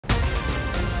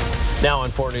Now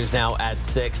on 4 News Now at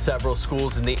 6, several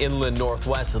schools in the inland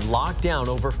northwest locked down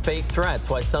over fake threats,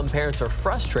 why some parents are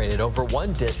frustrated over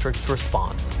one district's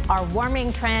response. Our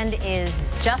warming trend is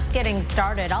just getting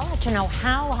started. I'll let you know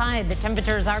how high the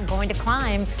temperatures are going to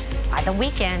climb by the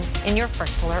weekend in your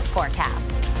First Alert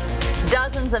forecast.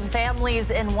 Dozens of families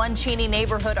in one Cheney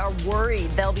neighborhood are worried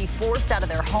they'll be forced out of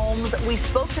their homes. We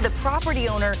spoke to the property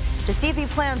owner to see if he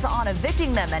plans on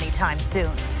evicting them anytime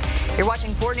soon. You're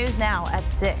watching 4 News Now at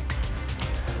 6.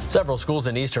 Several schools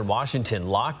in eastern Washington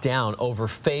locked down over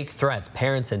fake threats.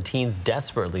 Parents and teens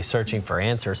desperately searching for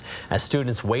answers as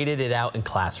students waited it out in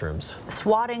classrooms.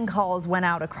 Swatting calls went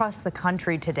out across the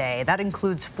country today. That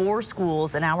includes 4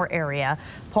 schools in our area.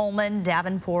 Pullman,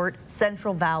 Davenport,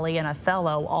 Central Valley, and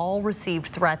Othello all received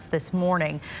threats this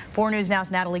morning. 4 News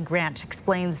Now's Natalie Grant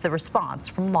explains the response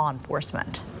from law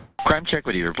enforcement. Crime Check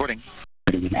with you reporting.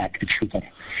 An active shooter.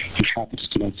 He shot at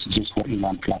students just for in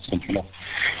one classroom.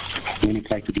 When he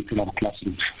tried to get another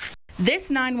classroom.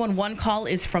 This 911 call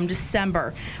is from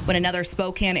December, when another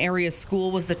Spokane area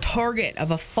school was the target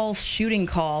of a false shooting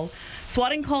call.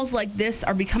 Swatting calls like this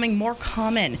are becoming more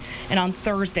common, and on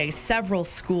Thursday, several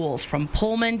schools from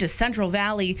Pullman to Central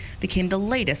Valley became the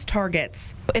latest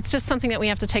targets. It's just something that we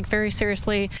have to take very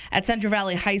seriously. At Central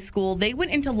Valley High School, they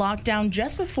went into lockdown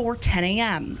just before 10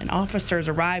 a.m., and officers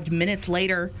arrived minutes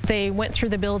later. They went through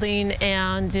the building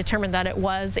and determined that it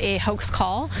was a hoax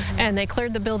call, and they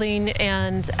cleared the building,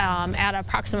 and at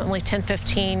approximately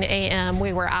 10:15 a.m.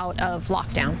 we were out of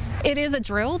lockdown. It is a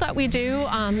drill that we do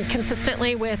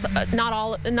consistently with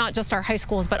not just our high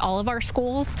schools, but all of our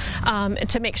schools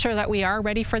to make sure that we are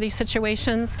ready for these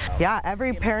situations. Yeah,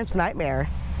 every parent's nightmare.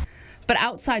 But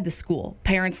outside the school,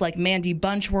 parents like Mandy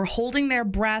Bunch were holding their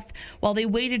breath while they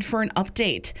waited for an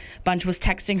update. Bunch was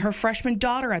texting her freshman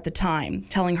daughter at the time,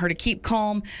 telling her to keep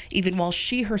calm, even while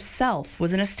she herself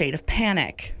was in a state of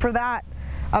panic. For that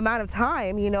amount of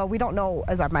time, you know, we don't know,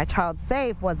 is my child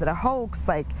safe? Was it a hoax?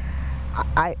 Like,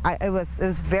 it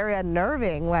was very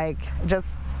unnerving. Like,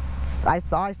 just I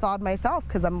saw it myself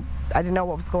because I didn't know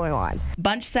what was going on.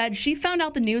 Bunch said she found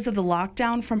out the news of the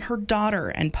lockdown from her daughter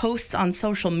and posts on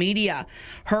social media.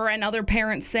 Her and other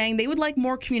parents saying they would like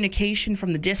more communication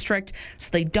from the district so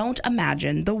they don't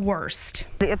imagine the worst.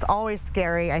 It's always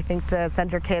scary, I think, to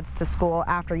send your kids to school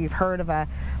after you've heard of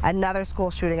another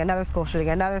school shooting, another school shooting,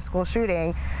 another school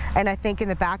shooting. And I think in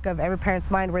the back of every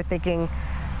parent's mind, we're thinking,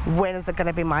 when is it going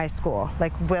to be my school?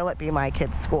 Like, will it be my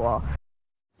kid's school?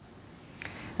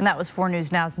 And that was 4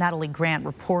 News Now's Natalie Grant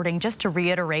reporting. Just to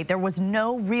reiterate, there was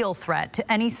no real threat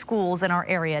to any schools in our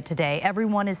area today.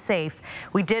 Everyone is safe.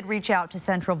 We did reach out to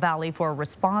Central Valley for a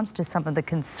response to some of the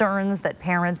concerns that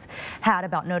parents had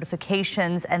about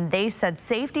notifications, and they said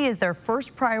safety is their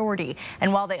first priority.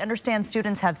 And while they understand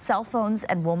students have cell phones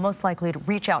and will most likely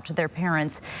reach out to their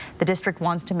parents, the district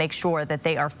wants to make sure that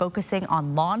they are focusing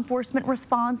on law enforcement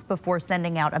response before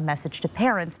sending out a message to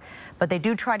parents, but they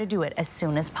do try to do it as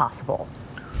soon as possible.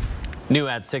 New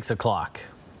at 6 o'clock.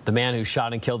 The man who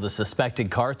shot and killed the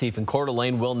suspected car thief in Coeur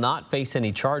d'Alene will not face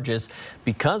any charges.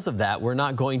 Because of that, we're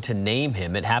not going to name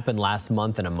him. It happened last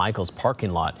month in a Michael's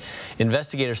parking lot.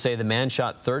 Investigators say the man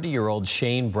shot 30-year-old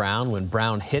Shane Brown when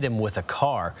Brown hit him with a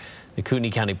car. The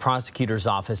Kootenai County Prosecutor's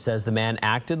Office says the man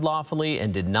acted lawfully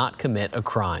and did not commit a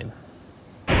crime.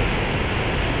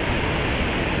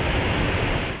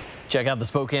 Check out the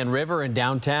Spokane River in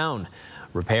downtown.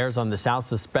 Repairs on the South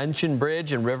Suspension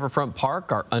Bridge and Riverfront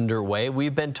Park are underway.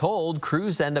 We've been told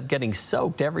crews end up getting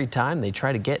soaked every time they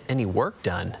try to get any work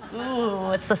done.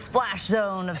 Ooh, it's the splash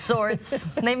zone of sorts.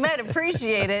 They might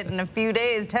appreciate it in a few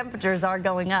days. Temperatures are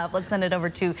going up. Let's send it over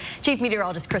to Chief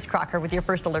Meteorologist Chris Crocker with your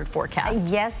First Alert forecast.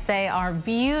 Yes, they are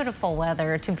beautiful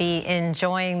weather to be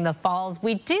enjoying the falls.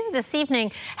 We do this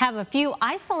evening have a few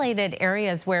isolated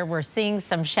areas where we're seeing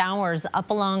some showers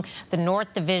up along the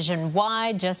North Division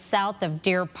Y, just south of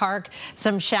Deer Park.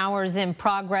 Some showers in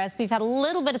progress. We've had a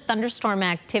little bit of thunderstorm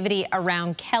activity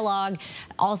around Kellogg,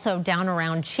 also down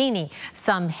around Cheney.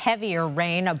 Some heavier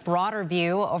rain, a broader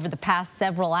view over the past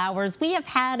several hours. We have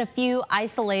had a few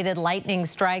isolated lightning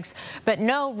strikes, but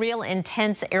no real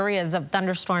intense areas of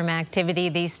thunderstorm activity.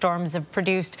 These storms have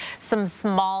produced some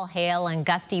small hail and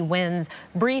gusty winds,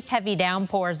 brief heavy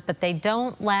downpours, but they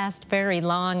don't last very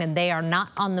long, and they are not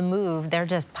on the move. They're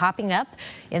just popping up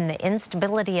in the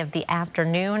instability of the afternoon.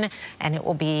 afternoon, and it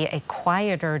will be a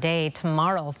quieter day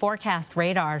tomorrow. Forecast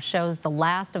radar shows the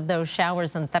last of those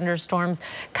showers and thunderstorms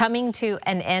coming to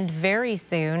an end very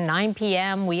soon. 9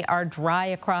 p.m. we are dry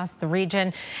across the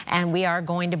region, and we are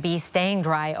going to be staying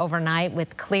dry overnight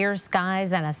with clear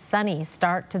skies and a sunny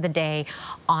start to the day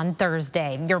on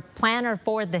Thursday. Your planner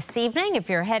for this evening, if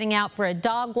you're heading out for a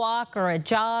dog walk or a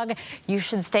jog, you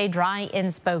should stay dry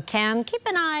in Spokane. Keep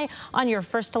an eye on your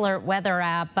First Alert weather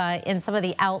app in some of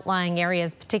the outlying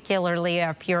areas, particularly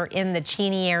if you're in the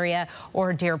Cheney area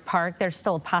or Deer Park. There's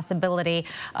still a possibility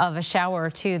of a shower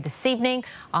or two this evening.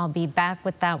 I'll be back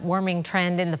with that warming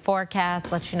trend in the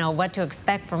forecast, let you know what to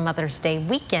expect for Mother's Day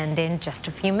weekend in just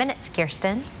a few minutes.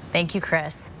 Kirsten. Thank you,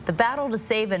 Chris. The battle to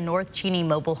save a North Cheney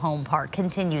mobile home park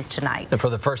continues tonight. And for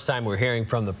the first time, we're hearing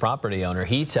from the property owner.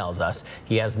 He tells us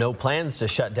he has no plans to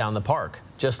shut down the park.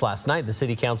 Just last night, the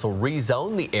city council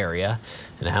rezoned the area,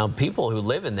 and how people who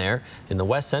live in there in the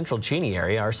west central Cheney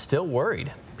area are still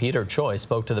worried. Peter Choi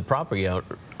spoke to the property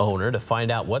owner to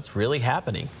find out what's really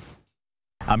happening.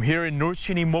 I'm here in North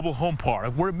Cheney Mobile Home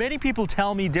Park, where many people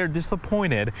tell me they're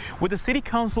disappointed with the city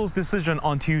council's decision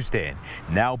on Tuesday.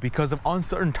 Now, because of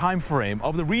uncertain time frame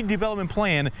of the redevelopment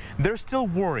plan, they're still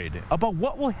worried about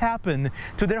what will happen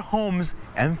to their homes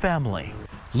and family.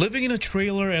 Living in a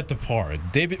trailer at the park,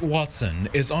 David Watson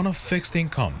is on a fixed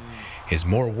income. He's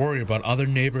more worried about other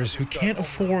neighbors who can't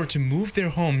afford to move their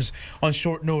homes on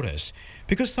short notice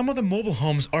because some of the mobile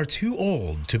homes are too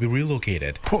old to be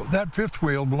relocated. That fifth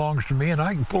wheel belongs to me, and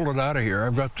I can pull it out of here.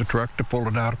 I've got the truck to pull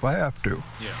it out if I have to.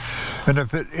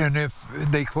 Yeah. And if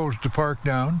they closed the park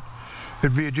down,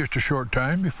 it'd be just a short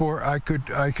time before I could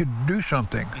do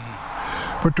something.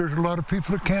 But there's a lot of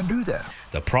people that can't do that.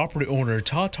 The property owner,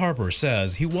 Todd Tarper,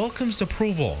 says he welcomes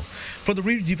approval for the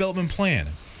redevelopment plan.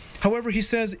 However, he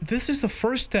says this is the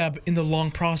first step in the long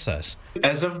process.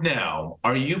 As of now,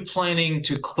 are you planning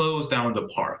to close down the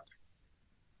park?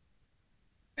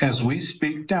 As we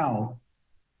speak now,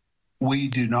 we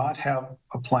do not have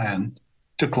a plan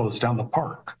to close down the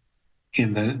park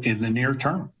in the near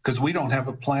term, because we don't have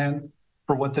a plan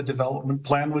for what the development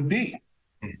plan would be.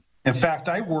 In fact,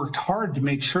 I worked hard to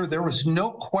make sure there was no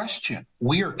question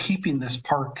we are keeping this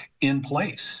park in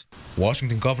place.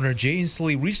 Washington Governor Jay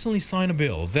Inslee recently signed a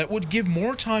bill that would give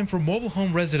more time for mobile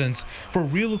home residents for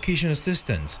relocation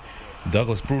assistance.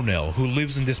 Douglas Brunel, who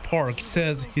lives in this park,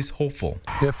 says he's hopeful.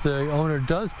 If the owner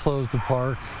does close the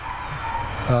park,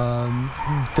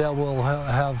 that will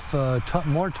have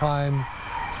more time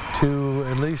to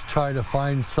at least try to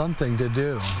find something to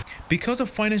do. Because of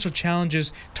financial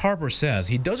challenges, Tarper says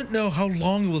he doesn't know how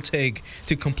long it will take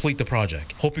to complete the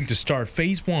project, hoping to start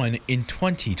phase 1 in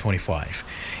 2025.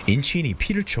 In Cheney,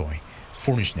 Peter Choi,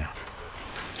 4 News Now.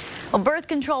 Well, birth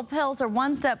control pills are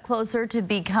one step closer to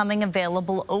becoming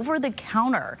available over the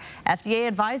counter. FDA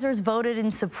advisors voted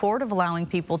in support of allowing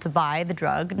people to buy the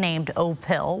drug named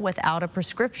Opill without a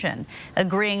prescription,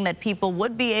 agreeing that people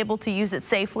would be able to use it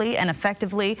safely and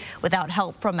effectively without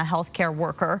help from a healthcare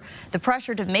worker. The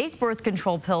pressure to make birth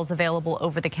control pills available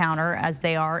over the counter, as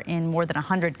they are in more than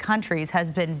 100 countries, has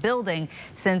been building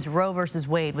since Roe versus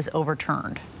Wade was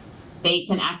overturned. They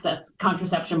can access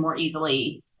contraception more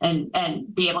easily and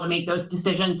be able to make those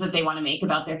decisions that they want to make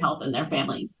about their health and their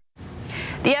families.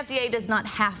 The FDA does not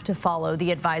have to follow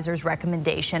the advisor's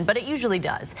recommendation, but it usually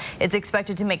does. It's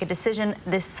expected to make a decision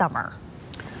this summer.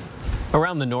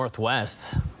 Around the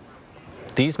Northwest,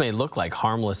 these may look like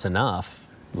harmless enough.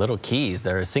 Little keys.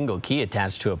 They're a single key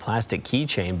attached to a plastic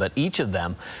keychain, but each of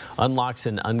them unlocks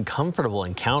an uncomfortable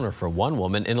encounter for one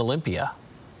woman in Olympia.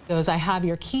 Goes, I have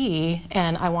your key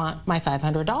and I want my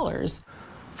 $500.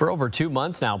 For over 2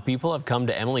 months now, people have come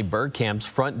to Emily Bergkamp's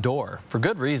front door. For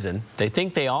good reason. They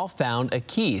think they all found a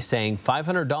key saying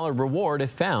 $500 reward if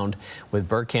found with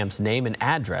Bergkamp's name and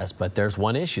address, but there's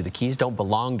one issue. The keys don't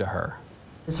belong to her.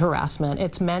 It's harassment.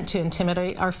 It's meant to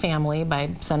intimidate our family by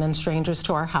sending strangers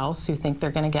to our house who think they're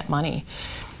going to get money.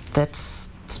 It's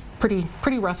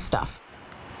pretty rough stuff.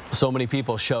 So many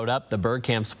people showed up. The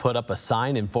Bergkamps put up a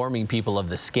sign informing people of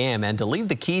the scam and to leave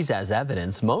the keys as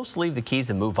evidence. Most leave the keys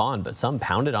and move on, but some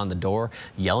pounded on the door,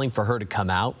 yelling for her to come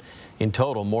out. In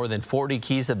total, more than 40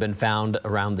 keys have been found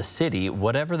around the city.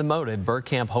 Whatever the motive,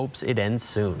 Bergkamp hopes it ends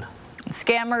soon.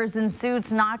 Scammers in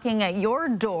suits knocking at your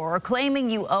door, claiming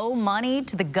you owe money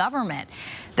to the government.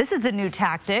 This is a new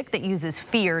tactic that uses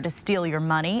fear to steal your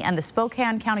money, and the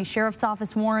Spokane County Sheriff's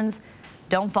Office warns,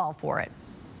 don't fall for it.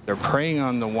 They're preying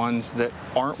on the ones that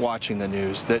aren't watching the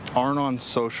news, that aren't on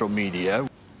social media.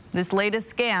 This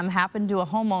latest scam happened to a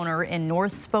homeowner in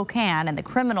North Spokane, and the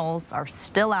criminals are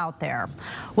still out there.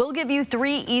 We'll give you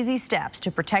 3 easy steps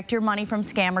to protect your money from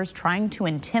scammers trying to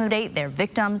intimidate their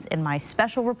victims in my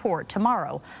special report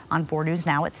tomorrow on 4 News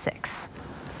Now at 6.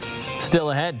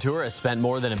 Still ahead, tourists spent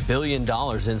more than $1 billion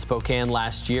in Spokane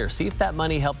last year. See if that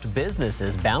money helped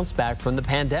businesses bounce back from the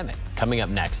pandemic. Coming up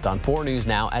next on 4 News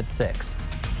Now at 6.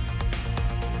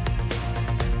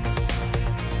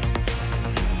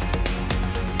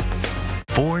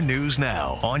 Four News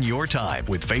Now on your time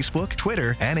with Facebook,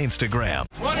 Twitter, and Instagram.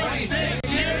 26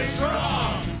 years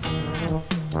strong.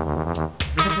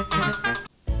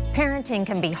 Parenting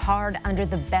can be hard under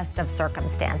the best of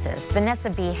circumstances. Vanessa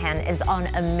Behan is on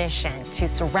a mission to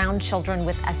surround children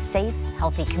with a safe,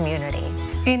 healthy community.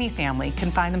 Any family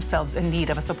can find themselves in need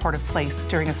of a supportive place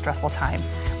during a stressful time.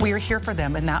 We are here for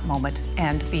them in that moment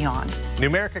and beyond.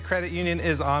 Numerica Credit Union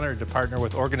is honored to partner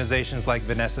with organizations like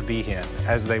Vanessa Behan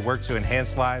as they work to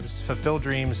enhance lives, fulfill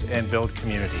dreams, and build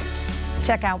communities.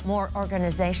 Check out more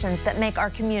organizations that make our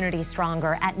community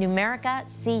stronger at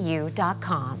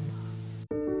numericacu.com.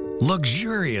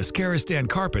 Luxurious Karastan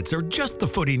carpets are just the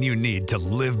footing you need to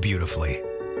live beautifully.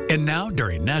 And now,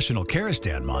 during National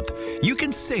Karastan Month, you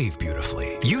can save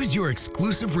beautifully. Use your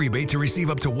exclusive rebate to receive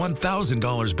up to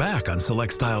 $1,000 back on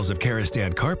select styles of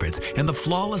Karastan carpets and the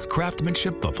flawless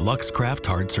craftsmanship of Luxe Craft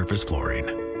Hard Surface Flooring.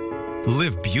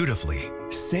 Live beautifully,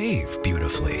 save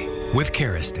beautifully with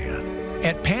Karastan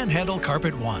at Panhandle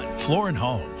Carpet One, Floor and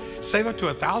Home. Save up to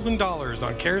 $1,000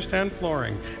 on Karastan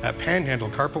flooring at Panhandle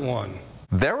Carpet One.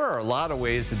 There are a lot of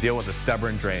ways to deal with a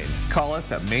stubborn drain. Call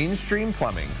us at Mainstream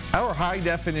Plumbing. Our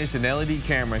high-definition LED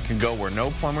camera can go where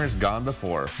no plumber's gone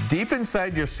before, deep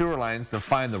inside your sewer lines to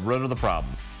find the root of the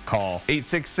problem. Call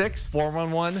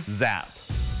 866-411-ZAP.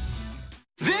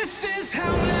 This is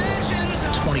how legends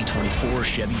are. 2024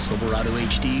 Chevy Silverado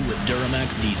HD with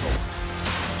Duramax diesel.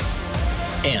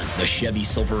 And the Chevy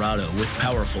Silverado with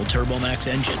powerful TurboMax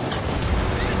engine.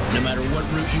 No matter what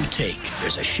route you take,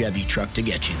 there's a Chevy truck to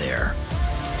get you there.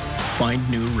 Find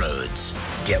new roads.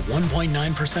 Get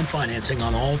 1.9% financing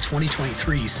on all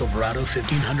 2023 Silverado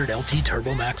 1500 LT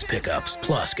TurboMax pickups.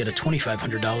 Plus, get a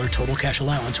 $2,500 total cash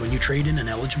allowance when you trade in an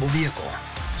eligible vehicle.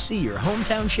 See your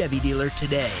hometown Chevy dealer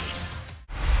today.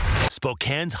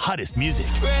 Spokane's hottest music.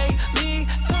 Break me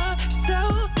for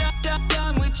so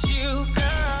done with you, girl.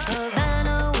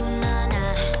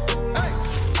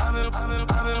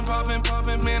 I've been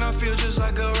popping, man, I feel just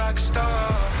like a rock star.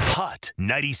 Hot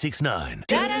 96.9.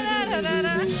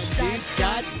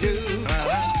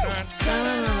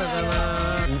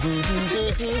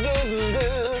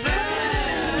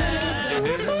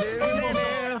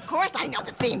 Of course I know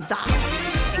the theme song.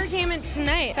 Entertainment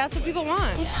Tonight, that's what people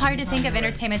want. It's hard to think of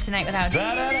Entertainment Tonight without Oh,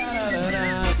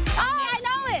 I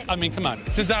know it! I mean, come on,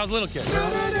 since I was a little kid.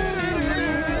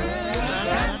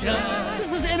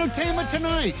 This is Entertainment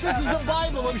Tonight. This is the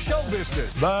Bible of show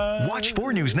business. Watch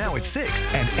 4 News Now at 6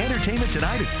 and Entertainment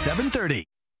Tonight at 7:30.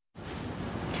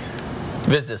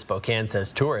 Visit Spokane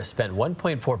says tourists spent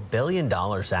 $1.4 billion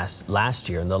last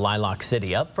year in the Lilac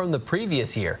City, up from the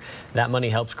previous year. That money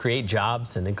helps create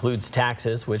jobs and includes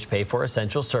taxes, which pay for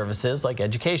essential services like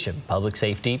education, public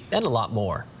safety, and a lot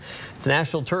more. It's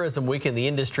National Tourism Week, and the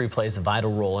industry plays a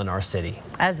vital role in our city.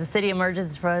 As the city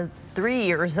emerges from 3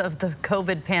 years of the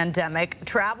COVID pandemic,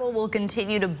 travel will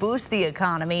continue to boost the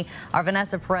economy. Our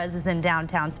Vanessa Perez is in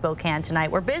downtown Spokane tonight,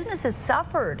 where businesses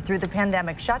suffered through the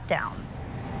pandemic shutdown.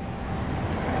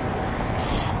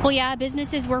 Well, yeah,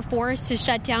 businesses were forced to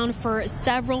shut down for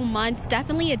several months.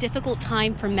 Definitely a difficult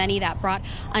time for many that brought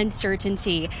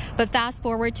uncertainty. But fast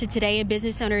forward to today, and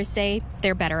business owners say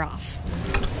they're better off.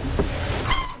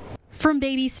 From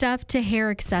baby stuff to hair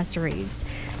accessories,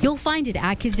 you'll find it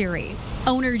at Kazuri.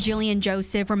 Owner Jillian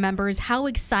Joseph remembers how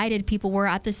excited people were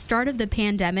at the start of the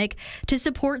pandemic to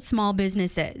support small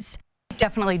businesses.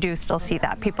 Definitely do still see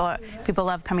that. People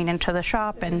love coming into the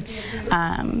shop and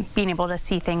being able to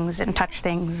see things and touch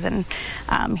things and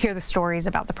hear the stories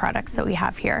about the products that we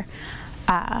have here.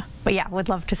 But yeah, would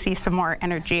love to see some more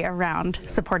energy around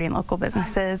supporting local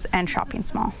businesses and shopping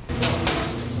small.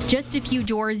 Just a few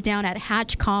doors down at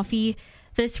Hatch Coffee,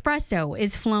 the espresso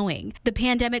is flowing. The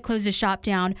pandemic closed the shop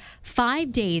down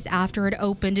 5 days after it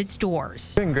opened its doors.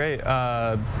 It's been great.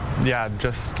 Yeah,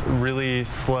 just really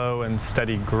slow and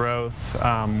steady growth.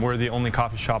 We're the only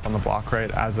coffee shop on the block right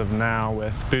as of now,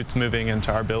 with Boots moving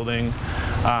into our building.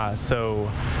 So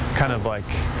kind of like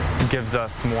gives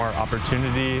us more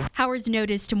opportunity. Howard's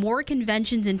noticed more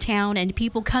conventions in town and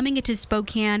people coming into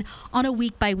Spokane on a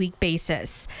week-by-week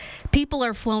basis. People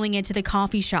are flowing into the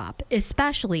coffee shop,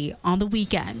 especially on the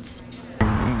weekends.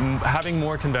 having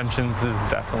more conventions is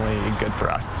definitely good for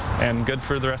us and good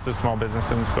for the rest of the small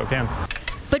business in Spokane.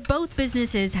 But both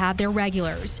businesses have their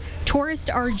regulars. Tourists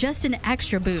are just an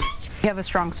extra boost. We have a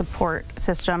strong support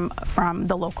system from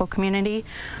the local community,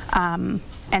 and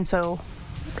so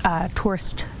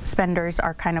tourist spenders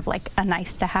are kind of like a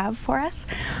nice to have for us,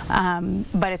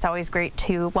 but it's always great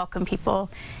to welcome people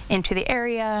into the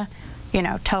area, you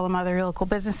know, tell them other local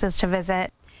businesses to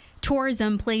visit.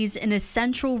 Tourism plays an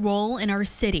essential role in our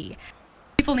city.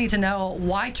 People need to know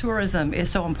why tourism is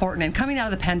so important. And coming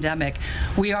out of the pandemic,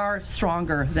 we are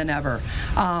stronger than ever.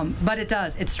 But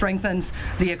it strengthens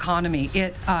the economy.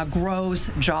 It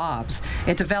grows jobs.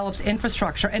 It develops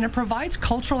infrastructure, and it provides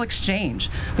cultural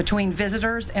exchange between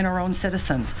visitors and our own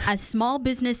citizens. As small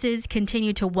businesses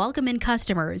continue to welcome in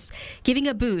customers, giving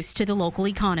a boost to the local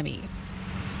economy.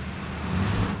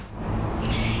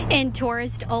 And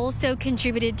tourists also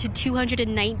contributed to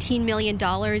 $219 million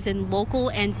in local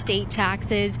and state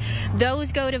taxes.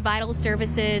 Those go to vital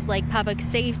services like public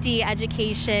safety,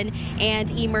 education, and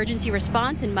emergency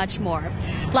response, and much more.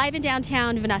 Live in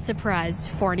downtown, Vanessa Perez,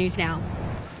 4 News Now.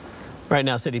 Right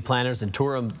now, city planners and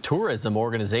tourism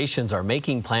organizations are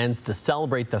making plans to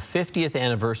celebrate the 50th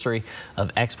anniversary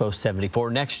of Expo 74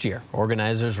 next year.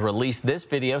 Organizers released this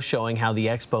video showing how the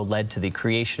expo led to the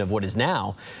creation of what is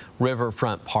now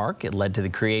Riverfront Park. It led to the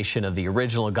creation of the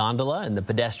original gondola and the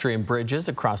pedestrian bridges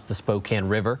across the Spokane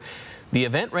River. The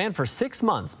event ran for 6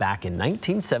 months back in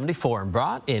 1974 and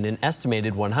brought in an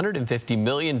estimated $150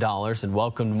 million and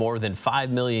welcomed more than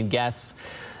 5 million guests.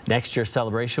 Next year's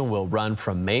celebration will run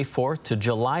from May 4th to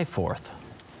July 4th.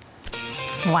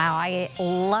 Wow, I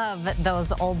love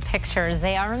those old pictures.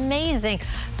 They are amazing.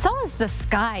 So is the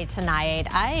sky tonight.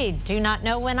 I do not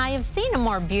know when I have seen a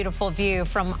more beautiful view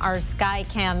from our sky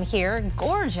cam here.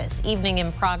 Gorgeous evening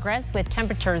in progress with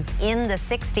temperatures in the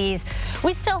 60s.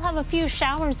 We still have a few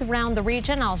showers around the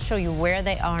region. I'll show you where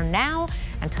they are now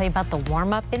and tell you about the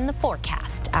warm up in the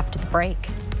forecast after the break.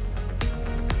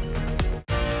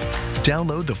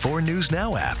 Download the 4 News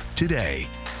Now app today.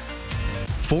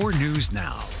 4 News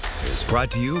Now is brought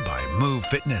to you by Move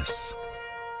Fitness.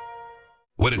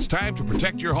 When it's time to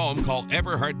protect your home, call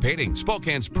Everhart Painting,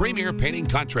 Spokane's premier painting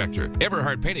contractor.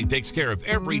 Everhart Painting takes care of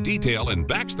every detail and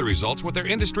backs the results with their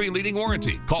industry-leading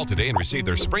warranty. Call today and receive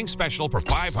their spring special for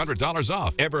 $500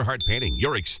 off. Everhart Painting,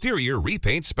 your exterior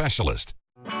repaint specialist.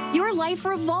 Your life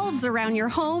revolves around your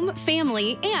home,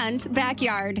 family, and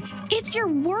backyard. It's your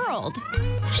world.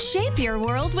 Shape your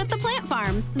world with the Plant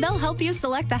Farm. They'll help you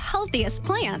select the healthiest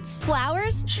plants,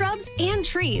 flowers, shrubs, and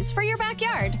trees for your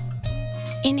backyard.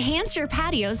 Enhance your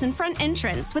patios and front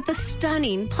entrance with the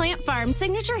stunning Plant Farm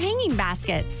signature hanging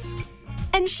baskets.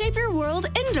 And shape your world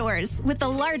indoors with the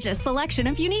largest selection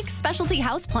of unique specialty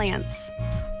houseplants.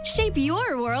 Shape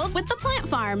your world with the Plant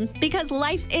Farm, because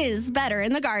life is better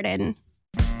in the garden.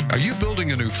 Are you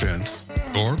building a new fence?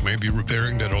 Or maybe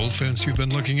repairing that old fence you've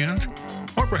been looking at?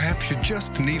 Or perhaps you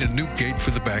just need a new gate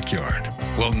for the backyard?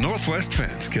 Well, Northwest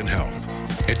Fence can help.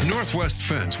 At Northwest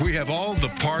Fence, we have all the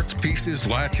parts, pieces,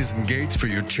 latches, and gates for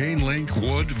your chain link,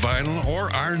 wood, vinyl,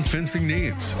 or iron fencing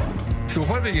needs. So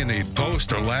whether you need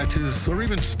post or latches or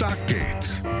even stock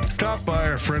gates, stop by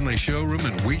our friendly showroom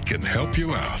and we can help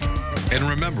you out. And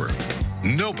remember,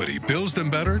 nobody builds them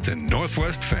better than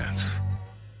Northwest Fence.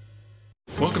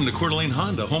 Welcome to Coeur d'Alene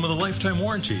Honda, home of the lifetime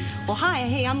warranty. Well, hi.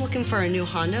 Hey, I'm looking for a new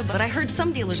Honda, but I heard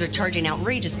some dealers are charging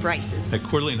outrageous prices. At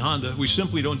Coeur d'Alene Honda, we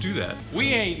simply don't do that.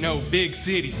 We ain't no big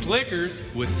city slickers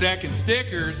with second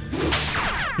stickers.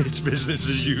 It's business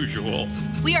as usual.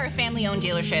 We are a family-owned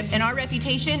dealership, and our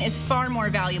reputation is far more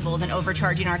valuable than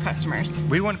overcharging our customers.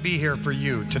 We want to be here for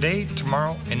you today,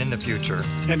 tomorrow, and in the future.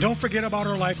 And don't forget about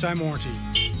our lifetime warranty.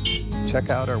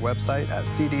 Check out our website at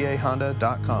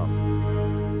cdahonda.com.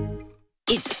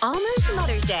 It's almost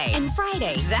Mother's Day, and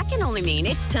Friday, that can only mean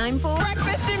it's time for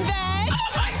breakfast in bed.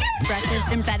 Oh my goodness.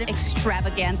 Breakfast in bed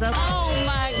extravaganza. Oh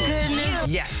my goodness.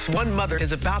 Yes, one mother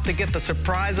is about to get the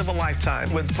surprise of a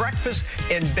lifetime with breakfast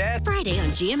in bed. Friday on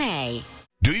GMA.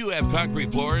 Do you have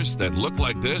concrete floors that look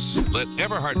like this? Let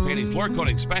Everhart Painting floor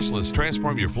coating specialists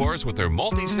transform your floors with their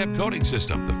multi-step coating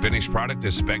system. The finished product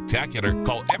is spectacular.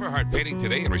 Call Everhart Painting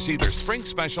today and receive their spring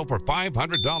special for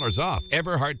 $500 off.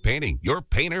 Everhart Painting, your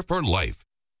painter for life.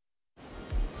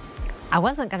 I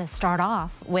wasn't going to start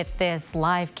off with this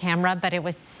live camera, but it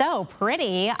was so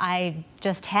pretty, I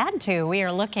just had to. We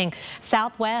are looking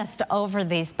southwest over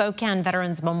the Spokane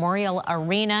Veterans Memorial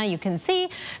Arena. You can see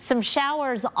some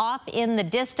showers off in the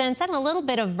distance and a little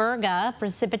bit of virga,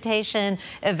 precipitation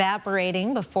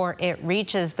evaporating before it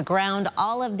reaches the ground.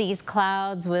 All of these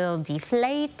clouds will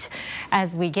deflate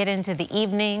as we get into the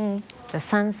evening. The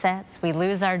sun sets, we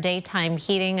lose our daytime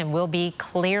heating, and we'll be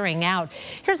clearing out.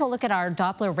 Here's a look at our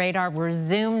Doppler radar. We're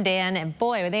zoomed in, and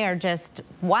boy, they are just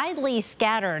widely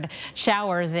scattered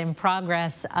showers in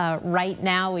progress right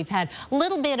now. We've had a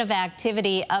little bit of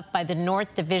activity up by the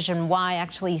North Division Y,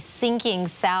 actually sinking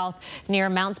south near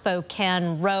Mount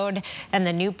Spokane Road and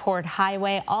the Newport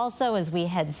Highway. Also, as we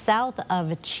head south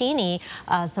of Cheney,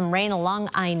 some rain along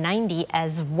I-90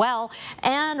 as well,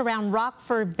 and around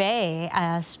Rockford Bay,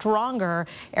 a stronger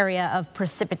area of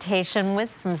precipitation with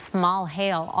some small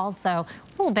hail. Also, a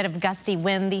little bit of gusty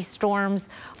wind. These storms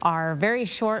are very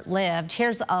short-lived.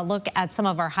 Here's a look at some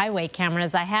of our highway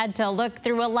cameras. I had to look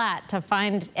through a lot to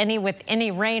find any with any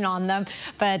rain on them,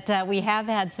 but we have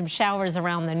had some showers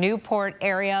around the Newport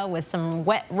area with some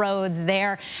wet roads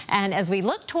there. And as we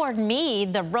look toward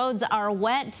Meade, the roads are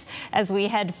wet as we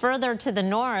head further to the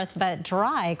north, but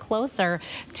dry closer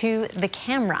to the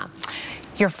camera.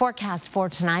 Your forecast for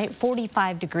tonight,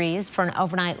 45 degrees for an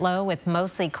overnight low with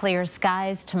mostly clear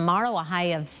skies. Tomorrow, a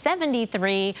high of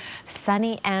 73,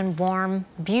 sunny and warm.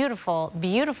 Beautiful,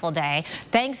 beautiful day,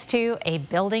 thanks to a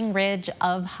building ridge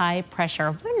of high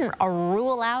pressure. Wouldn't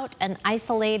rule out an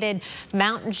isolated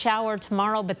mountain shower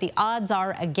tomorrow, but the odds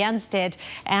are against it.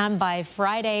 And by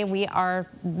Friday, we are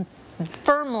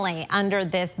firmly under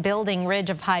this building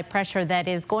ridge of high pressure that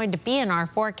is going to be in our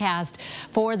forecast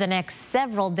for the next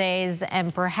several days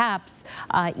and perhaps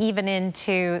even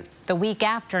into the week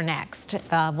after next.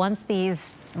 Once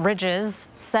these ridges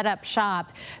set up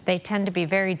shop, they tend to be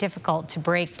very difficult to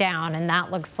break down, and that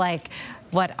looks like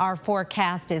what our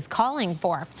forecast is calling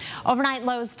for. Overnight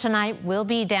lows tonight will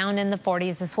be down in the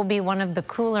 40s. This will be one of the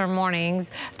cooler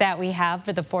mornings that we have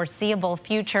for the foreseeable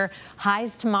future.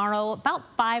 Highs tomorrow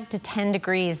about 5 to 10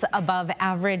 degrees above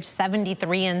average.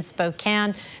 73 in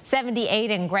Spokane,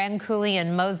 78 in Grand Coulee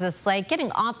and Moses Lake,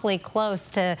 getting awfully close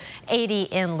to 80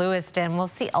 in Lewiston. We'll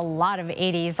see a lot of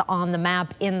 80s on the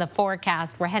map in the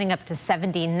forecast. We're heading up to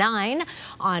 79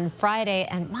 on Friday,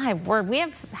 and my word, we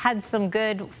have had some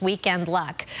good weekend luck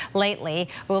lately.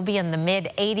 We'll be in the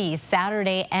mid-80s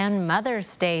Saturday and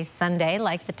Mother's Day Sunday.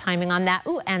 Like the timing on that.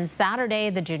 Ooh, and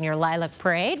Saturday, the Junior Lilac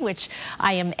Parade, which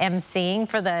I am emceeing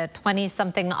for the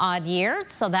 20-something odd year.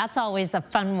 So that's always a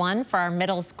fun one for our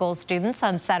middle school students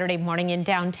on Saturday morning in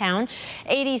downtown.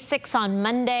 86 on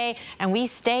Monday, and we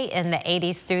stay in the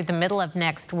 80s through the middle of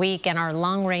next week. And our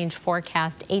long-range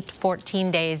forecast, 8 to 14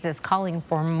 days, is calling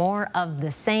for more of the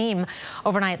same.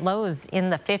 Overnight lows in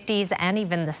the 50s and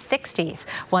even the 60s.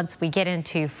 Once we get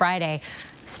into Friday.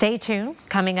 Stay tuned.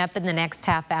 Coming up in the next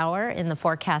half hour in the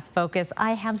Forecast Focus,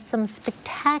 I have some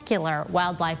spectacular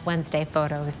Wildlife Wednesday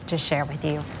photos to share with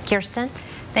you. Kirsten?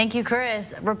 Thank you,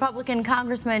 Chris. Republican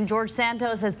Congressman George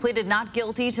Santos has pleaded not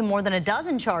guilty to more than a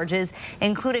dozen charges,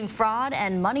 including fraud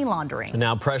and money laundering.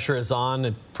 Now pressure is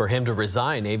on for him to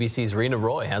resign. ABC's Rena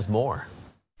Roy has more.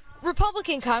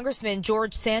 Republican Congressman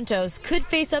George Santos could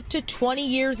face up to 20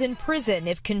 years in prison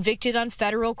if convicted on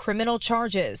federal criminal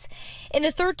charges. In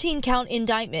a 13-count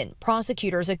indictment,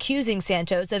 prosecutors accusing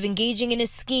Santos of engaging in a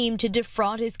scheme to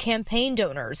defraud his campaign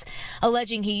donors,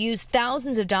 alleging he used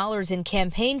thousands of dollars in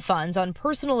campaign funds on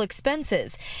personal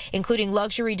expenses, including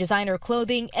luxury designer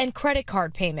clothing and credit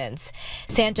card payments.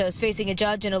 Santos facing a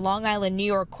judge in a Long Island, New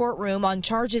York courtroom on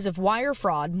charges of wire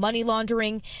fraud, money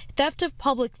laundering, theft of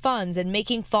public funds, and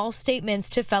making false statements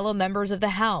to fellow members of the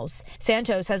House.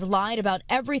 Santos has lied about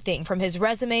everything from his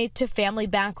resume to family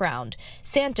background.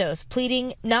 Santos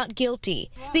pleading not guilty,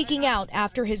 speaking out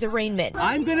after his arraignment.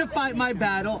 I'm going to fight my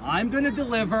battle. I'm going to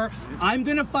deliver. I'm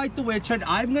going to fight the witch hunt.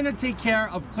 I'm going to take care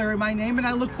of clearing my name, and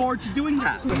I look forward to doing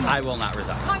that. I will not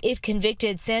resign. If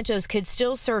convicted, Santos could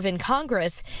still serve in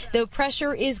Congress, though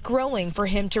pressure is growing for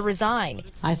him to resign.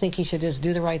 I think he should just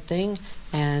do the right thing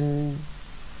and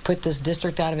put this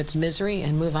district out of its misery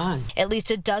and move on. At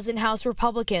least a dozen House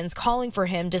Republicans calling for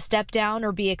him to step down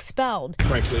or be expelled.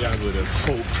 Frankly, I would have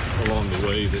hoped along the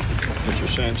way that Mr.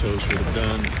 Santos would have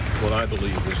done what I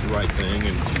believe was the right thing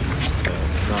and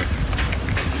not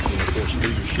force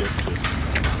leadership to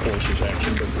force his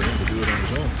action, but for him to do it on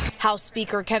his own. House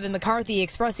Speaker Kevin McCarthy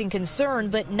expressing concern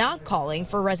but not calling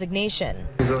for resignation.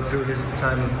 We go through his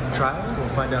time of trial, we'll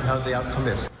find out how the outcome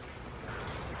is.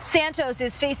 Santos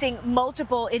is facing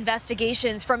multiple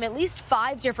investigations from at least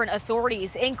 5 different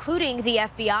authorities, including the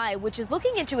FBI, which is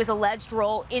looking into his alleged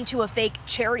role into a fake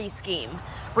charity scheme.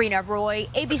 Rena Roy,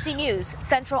 ABC News,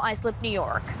 Central Islip, New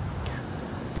York.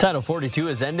 Title 42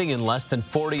 is ending in less than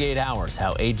 48 hours.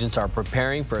 How agents are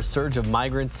preparing for a surge of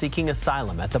migrants seeking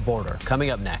asylum at the border.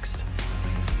 Coming up next.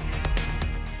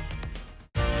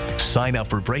 Sign up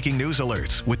for breaking news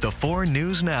alerts with the 4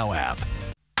 News Now app.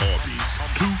 Arby's,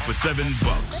 2 for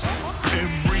 $7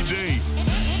 every day.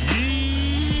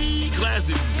 as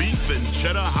in beef and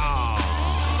cheddar hard.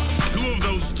 2 of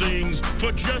those things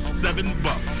for just $7.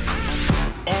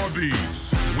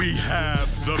 Arby's, we have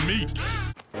the meat.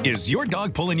 Is your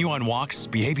dog pulling you on walks,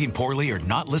 behaving poorly, or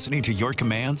not listening to your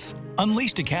commands?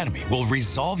 Unleashed Academy will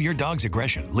resolve your dog's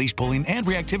aggression, leash pulling, and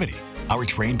reactivity. Our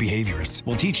trained behaviorists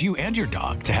will teach you and your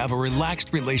dog to have a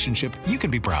relaxed relationship you can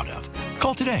be proud of.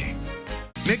 Call today.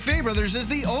 McVeigh Brothers is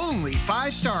the only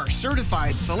 5-star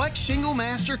certified select shingle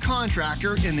master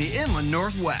contractor in the Inland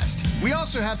Northwest. We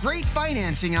also have great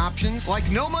financing options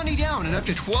like no money down and up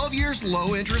to 12 years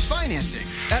low interest financing.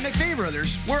 At McVeigh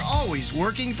Brothers, we're always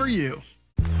working for you.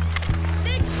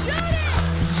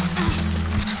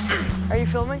 Are you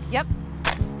filming? Yep.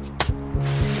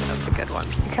 That's a good one.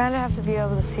 You kind of have to be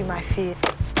able to see my feet.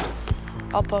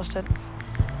 I'll post it.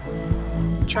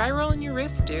 Try rolling your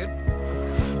wrist, dude.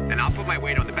 And I'll put my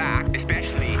weight on the back,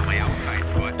 especially my outside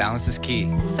foot. Balance is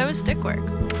key. So is stick work.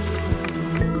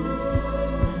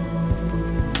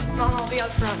 Mom, I'll be out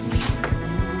front.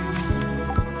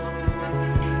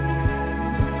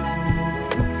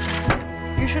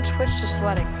 You should switch to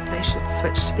sledding. They should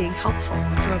switch to being helpful.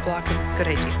 I'm a blocker. Good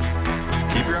idea.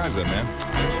 Keep your eyes up, man.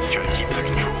 Try to keep the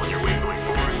control on your weight going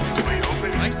forward. Weight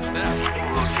open. Nice snap. A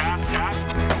little tap, tap.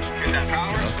 Get that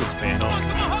power. Muscles paying off.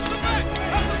 Come on, hustle back.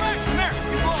 Hustle back. Come here.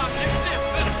 You go out. Next step.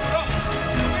 Set him. Go.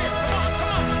 Come here. Come on.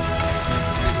 Come on.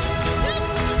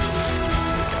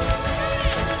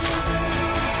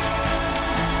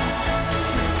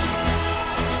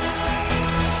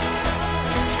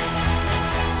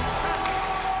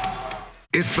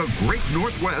 It's the Great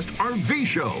Northwest RV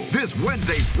Show this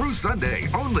Wednesday through Sunday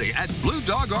only at Blue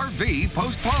Dog RV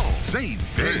Post Falls. Save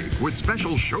big with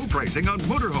special show pricing on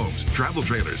motorhomes, travel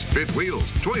trailers, fifth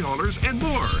wheels, toy haulers, and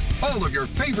more. All of your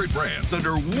favorite brands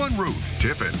under one roof.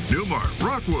 Tiffin, Newmar,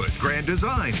 Rockwood, Grand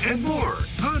Design, and more.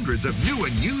 Hundreds of new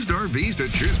and used RVs to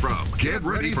choose from. Get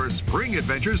ready for spring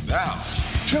adventures now.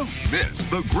 Don't miss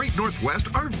the Great Northwest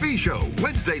RV Show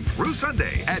Wednesday through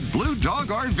Sunday at Blue Dog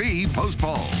RV Post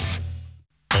Falls.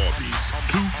 Arby's,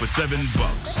 2 for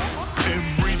 $7.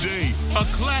 Every day, a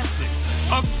classic,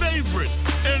 a favorite,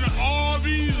 an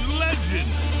Arby's legend.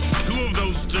 2 of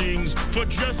those things for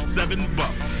just $7.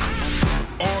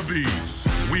 Arby's,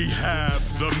 we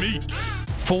have the meat.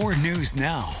 4 News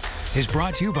Now is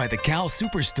brought to you by the Cal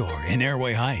Superstore in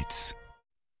Airway Heights.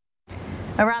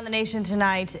 Around the nation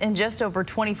tonight, in just over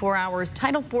 24 hours,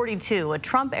 Title 42, a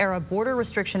Trump-era border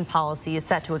restriction policy, is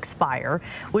set to expire,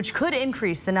 which could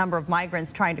increase the number of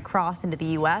migrants trying to cross into the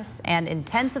U.S. and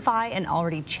intensify an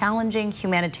already challenging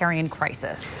humanitarian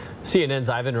crisis. CNN's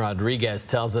Ivan Rodriguez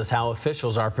tells us how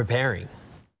officials are preparing.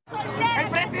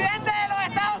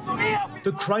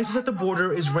 The crisis at the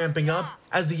border is ramping up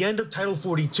as the end of Title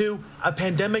 42, a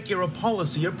pandemic-era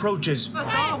policy, approaches.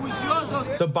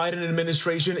 The Biden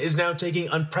administration is now taking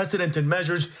unprecedented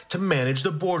measures to manage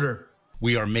the border.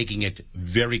 We are making it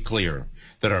very clear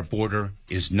that our border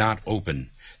is not open,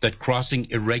 that crossing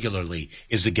irregularly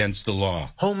is against the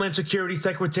law. Homeland Security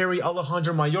Secretary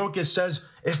Alejandro Mayorkas says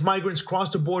if migrants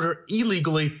cross the border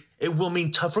illegally, it will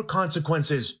mean tougher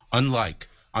consequences. Unlike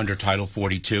under Title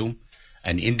 42,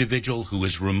 an individual who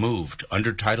is removed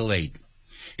under Title 8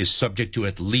 is subject to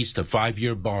at least a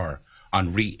 5-year bar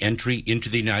on re-entry into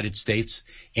the United States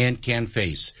and can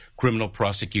face criminal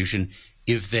prosecution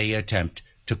if they attempt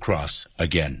to cross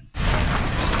again.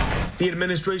 The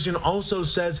administration also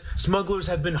says smugglers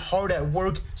have been hard at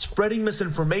work spreading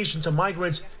misinformation to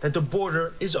migrants that the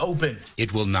border is open.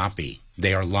 It will not be.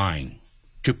 They are lying.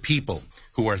 To people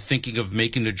who are thinking of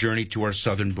making the journey to our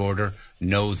southern border,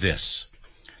 know this.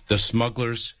 The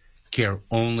smugglers care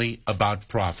only about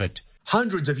profit.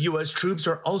 Hundreds of U.S. troops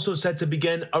are also set to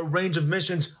begin a range of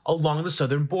missions along the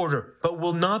southern border, but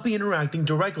will not be interacting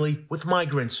directly with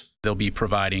migrants. They'll be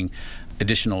providing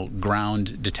additional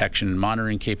ground detection and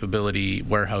monitoring capability,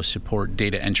 warehouse support,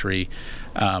 data entry.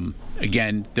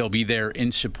 Again, they'll be there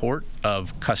in support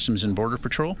of Customs and Border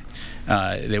Patrol.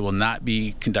 They will not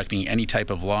be conducting any type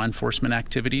of law enforcement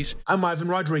activities. I'm Ivan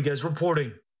Rodriguez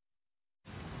reporting.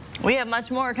 We have much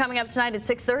more coming up tonight at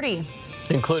 6:30.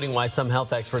 Including why some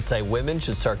health experts say women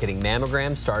should start getting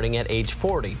mammograms starting at age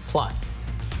 40. Plus,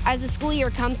 as the school year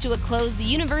comes to a close, the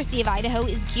University of Idaho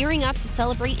is gearing up to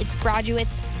celebrate its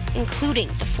graduates, including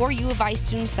the 4 U of I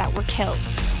students that were killed.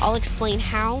 I'll explain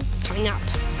how coming up.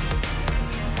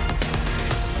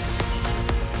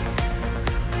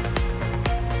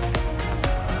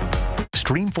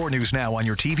 Stream 4 News Now on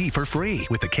your TV for free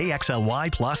with the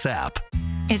KXLY Plus app.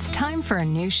 It's time for a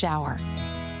new shower,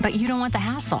 but you don't want the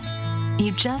hassle.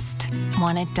 You just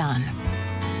want it done.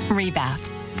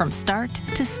 Rebath from start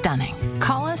to stunning.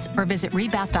 Call us or visit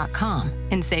rebath.com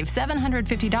and save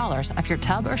 $750 off your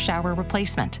tub or shower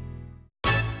replacement.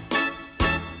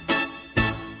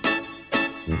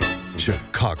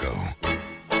 Chicago.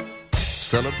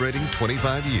 Celebrating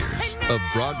 25 years of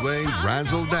Broadway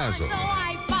razzle-dazzle.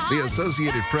 The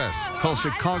Associated Press calls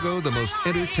Chicago the most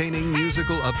entertaining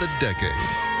musical of the decade.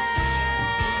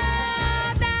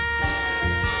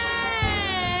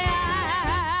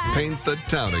 Paint the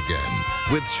town again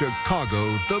with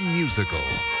Chicago the Musical.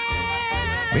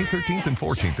 May 13th and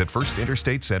 14th at First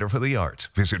Interstate Center for the Arts.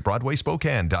 Visit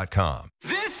BroadwaySpokane.com.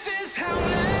 This is how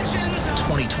legends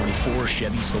 2024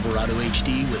 Chevy Silverado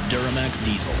HD with Duramax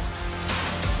diesel.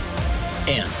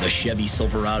 And the Chevy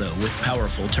Silverado with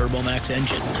powerful TurboMax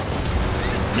engine.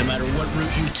 No matter what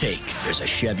route you take, there's a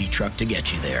Chevy truck to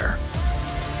get you there.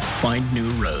 Find new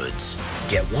roads.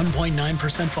 Get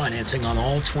 1.9% financing on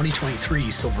all 2023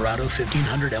 Silverado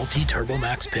 1500 LT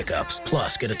TurboMax pickups.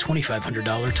 Plus, get a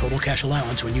 $2,500 total cash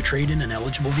allowance when you trade in an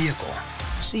eligible vehicle.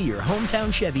 See your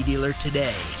hometown Chevy dealer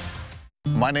today.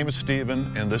 My name is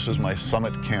Steven, and this is my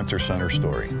Summit Cancer Center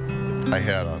story. I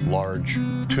had a large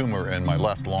tumor in my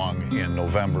left lung in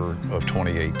November of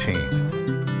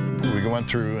 2018. We went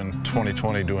through in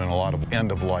 2020 doing a lot of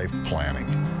end-of-life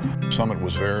planning. Summit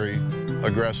was very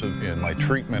aggressive in my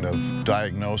treatment of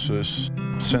diagnosis.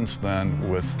 Since then,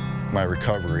 with my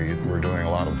recovery, we're doing a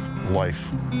lot of life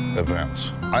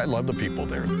events. I love the people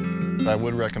there. I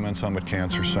would recommend Summit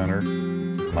Cancer Center.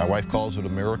 My wife calls it a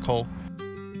miracle.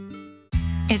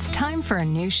 It's time for a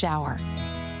new shower,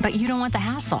 but you don't want the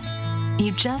hassle.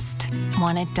 You just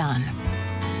want it done.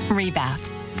 Rebath,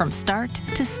 from start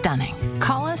to stunning.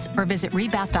 Call us or visit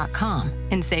rebath.com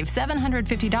and save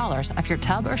 $750 off your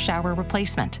tub or shower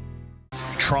replacement.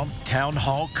 Trump Town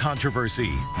Hall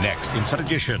controversy. Next, Inside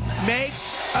Edition. Make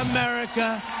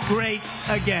America great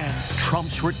again.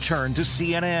 Trump's return to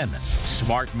CNN.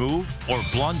 Smart move or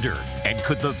blunder? And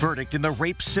could the verdict in the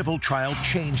rape civil trial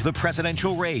change the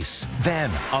presidential race?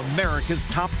 Then, America's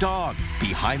top dog.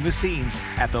 Behind the scenes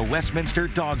at the Westminster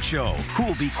Dog Show. Who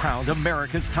will be crowned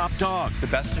America's top dog? The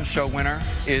Best in Show winner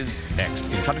is next,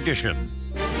 Inside Edition.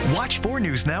 Watch 4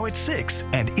 News now at 6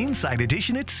 and Inside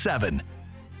Edition at 7.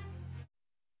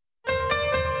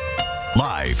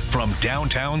 Live from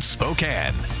downtown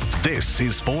Spokane, this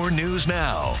is 4 News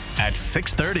Now at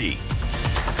 6:30.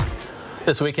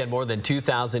 This weekend, more than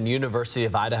 2,000 University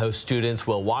of Idaho students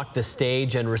will walk the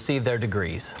stage and receive their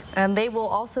degrees. And they will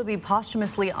also be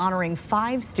posthumously honoring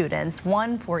 5 students,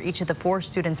 one for each of the 4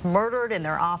 students murdered in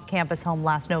their off-campus home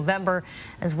last November,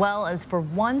 as well as for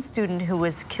one student who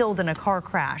was killed in a car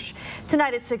crash.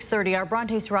 Tonight at 6:30, our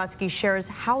Bronte Sorotsky shares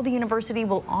how the university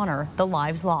will honor the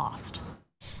lives lost.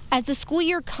 As the school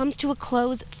year comes to a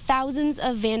close, thousands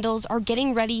of vandals are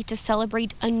getting ready to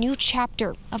celebrate a new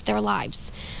chapter of their lives.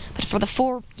 But for the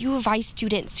 4 U of I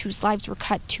students whose lives were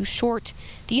cut too short,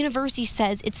 the university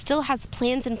says it still has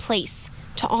plans in place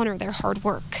to honor their hard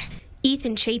work.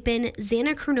 Ethan Chapin,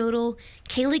 Xana Kernodle,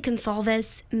 Kaylee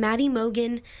Gonsalves, Maddie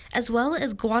Mogan, as well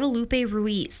as Guadalupe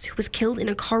Ruiz, who was killed in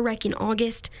a car wreck in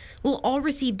August, will all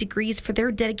receive degrees for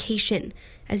their dedication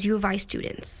as U of I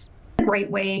students.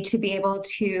 Great way to be able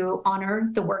to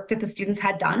honor the work that the students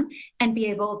had done and be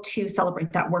able to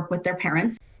celebrate that work with their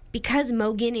parents. Because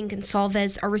Mogan and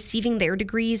Gonsalves are receiving their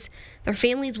degrees, their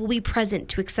families will be present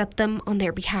to accept them on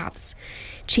their behalves.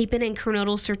 Chapin and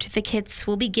Kernodle certificates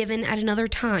will be given at another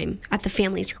time at the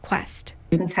family's request.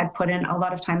 Students had put in a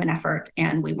lot of time and effort,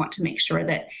 and we want to make sure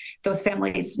that those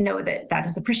families know that that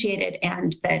is appreciated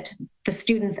and that the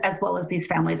students as well as these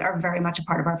families are very much a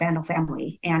part of our Vandal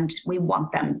family, and we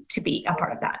want them to be a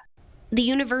part of that. The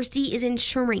university is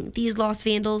ensuring these lost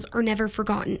vandals are never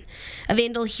forgotten. A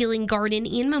vandal healing garden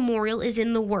and memorial is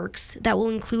in the works that will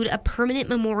include a permanent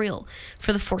memorial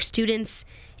for the 4 students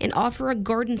and offer a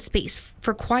garden space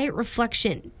for quiet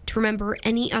reflection to remember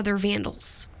any other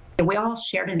vandals. We all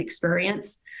shared an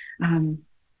experience, and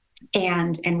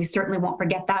we certainly won't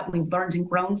forget that. We've learned and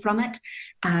grown from it,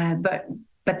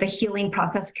 but the healing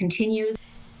process continues.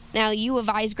 Now, U of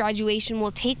I's graduation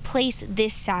will take place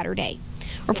this Saturday.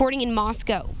 Reporting in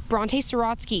Moscow, Bronte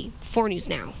Sorotsky, 4 News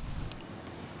Now.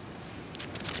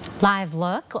 Live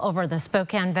look over the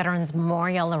Spokane Veterans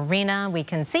Memorial Arena. We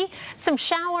can see some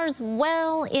showers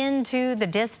well into the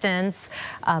distance,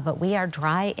 but we are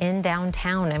dry in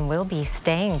downtown and will be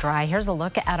staying dry. Here's a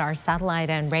look at our satellite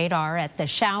and radar at the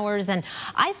showers and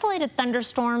isolated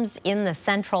thunderstorms in the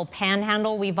central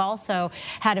panhandle. We've also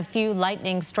had a few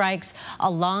lightning strikes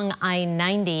along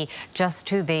I-90 just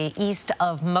to the east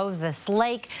of Moses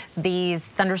Lake. These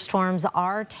thunderstorms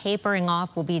are tapering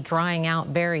off, will be drying out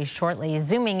very shortly.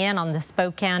 Zooming in in on the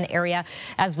Spokane area.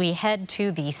 As we head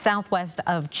to the southwest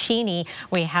of Cheney,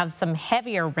 we have some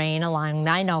heavier rain along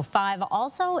 905.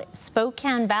 Also,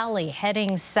 Spokane Valley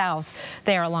heading south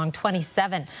there along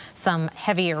 27. Some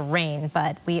heavier rain,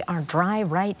 but we are dry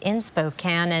right in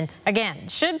Spokane. And again,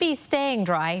 should be staying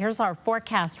dry. Here's our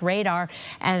forecast radar.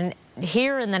 And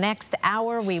here in the next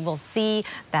hour, we will see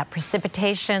that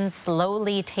precipitation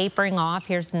slowly tapering off.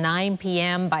 Here's 9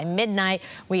 p.m. By midnight,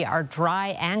 we are dry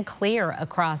and clear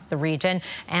across the region,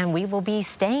 and we will be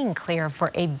staying clear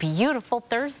for a beautiful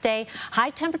Thursday. High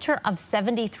temperature of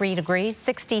 73 degrees,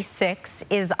 66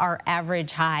 is our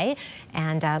average high,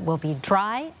 and we'll be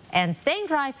dry and staying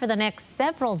dry for the next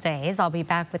several days. I'll be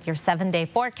back with your 7-day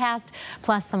forecast,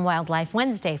 plus some Wildlife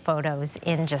Wednesday photos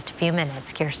in just a few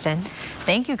minutes. Kirsten.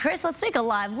 Thank you, Chris. Let's take a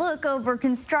live look over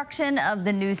construction of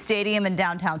the new stadium in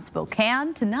downtown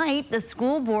Spokane. Tonight, the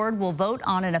school board will vote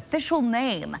on an official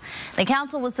name. The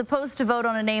council was supposed to vote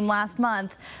on a name last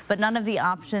month, but none of the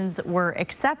options were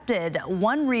accepted.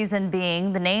 One reason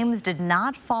being the names did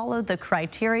not follow the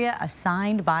criteria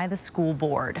assigned by the school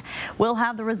board. We'll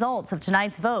have the results of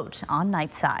tonight's vote on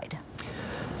Nightside.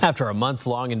 After a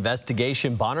months-long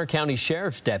investigation, Bonner County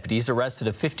Sheriff's deputies arrested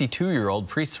a 52-year-old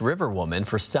Priest River woman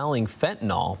for selling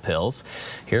fentanyl pills.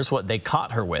 Here's what they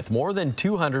caught her with: more than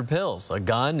 200 pills, a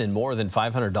gun, and more than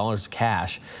 $500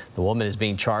 cash. The woman is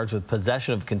being charged with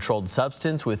possession of a controlled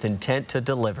substance with intent to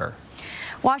deliver.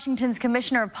 Washington's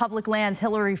Commissioner of Public Lands,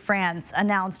 Hillary Franz,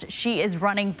 announced she is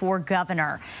running for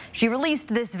governor. She released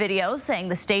this video saying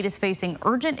the state is facing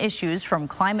urgent issues from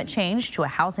climate change to a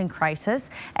housing crisis,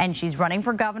 and she's running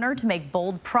for governor to make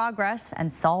bold progress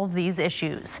and solve these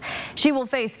issues. She will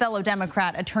face fellow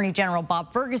Democrat Attorney General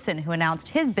Bob Ferguson, who announced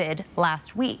his bid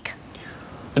last week.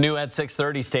 New at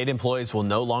 6:30, state employees will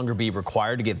no longer be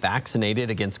required to get vaccinated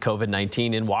against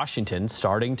COVID-19 in Washington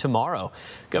starting tomorrow.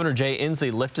 Governor Jay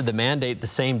Inslee lifted the mandate the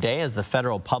same day as the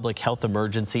federal public health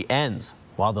emergency ends.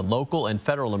 While the local and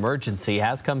federal emergency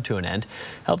has come to an end,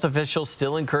 health officials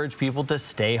still encourage people to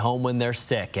stay home when they're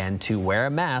sick and to wear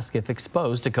a mask if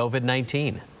exposed to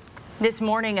COVID-19. This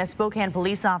morning, a Spokane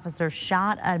police officer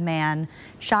shot at a man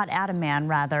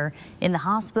in the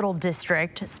hospital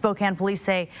district. Spokane police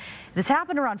say this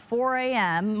happened around 4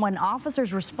 a.m. when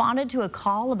officers responded to a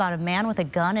call about a man with a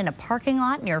gun in a parking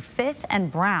lot near 5th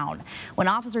and Brown. When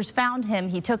officers found him,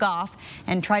 he took off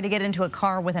and tried to get into a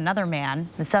car with another man.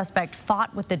 The suspect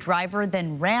fought with the driver,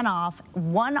 then ran off.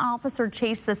 One officer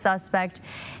chased the suspect,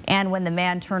 and when the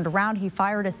man turned around, he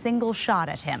fired a single shot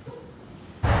at him.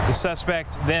 The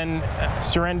suspect then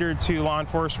surrendered to law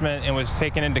enforcement and was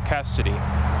taken into custody.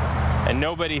 And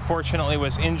nobody, fortunately,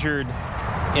 was injured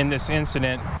in this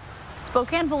incident.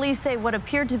 Spokane police say what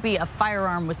appeared to be a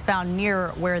firearm was found near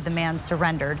where the man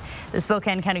surrendered. The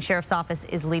Spokane County Sheriff's Office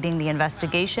is leading the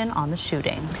investigation on the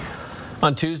shooting.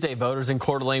 On Tuesday, voters in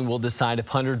Coeur d'Alene will decide if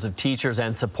hundreds of teachers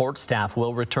and support staff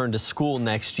will return to school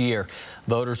next year.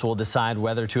 Voters will decide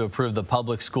whether to approve the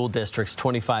public school district's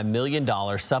 $25 million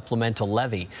supplemental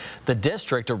levy. The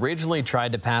district originally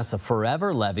tried to pass a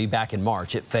forever levy back in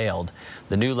March. It failed.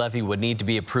 The new levy would need to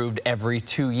be approved every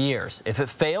 2 years. If it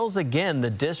fails again, the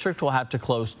district will have to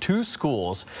close 2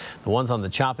 schools. The ones on the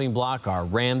chopping block are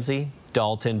Ramsey,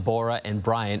 Dalton, Bora, and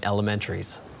Bryant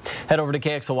Elementaries. Head over to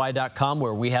KXLY.com,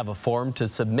 where we have a form to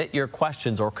submit your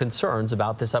questions or concerns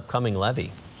about this upcoming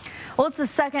levy. Well, it's the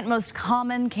second most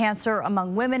common cancer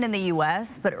among women in the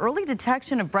U.S., but early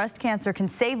detection of breast cancer can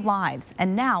save lives.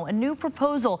 And now a new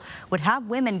proposal would have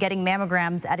women getting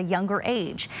mammograms at a younger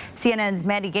age. CNN's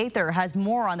Mandy Gaither has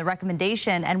more on the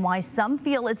recommendation and why some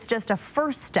feel it's just a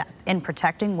first step in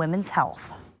protecting women's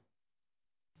health.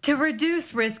 To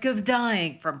reduce risk of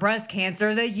dying from breast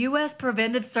cancer, the U.S.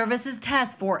 Preventive Services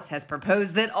Task Force has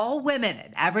proposed that all women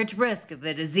at average risk of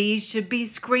the disease should be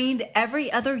screened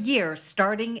every other year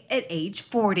starting at age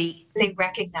 40. They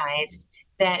recognized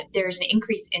that there's an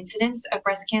increased incidence of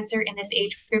breast cancer in this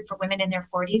age group for women in their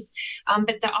 40s,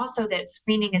 but also that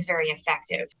screening is very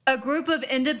effective. A group of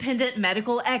independent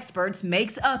medical experts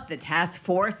makes up the task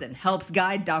force and helps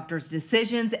guide doctors'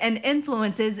 decisions and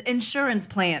influences insurance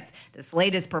plans. This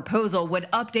latest proposal would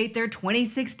update their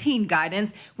 2016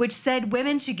 guidance, which said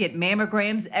women should get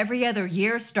mammograms every other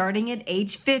year starting at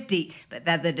age 50, but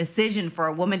that the decision for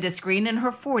a woman to screen in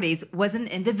her 40s was an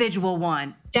individual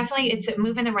one. Definitely, it's a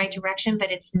move in the right direction, but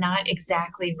it's not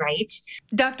exactly right.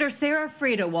 Dr. Sarah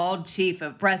Friedewald, chief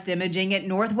of breast imaging at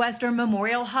Northwestern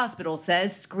Memorial Hospital,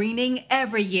 says screening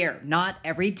every year, not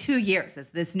every 2 years, as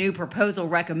this new proposal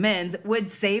recommends, would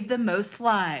save the most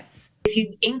lives. If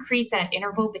you increase that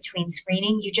interval between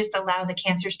screening, you just allow the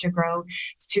cancers to grow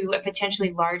to a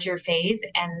potentially larger phase,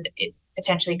 and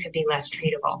potentially could be less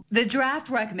treatable. The draft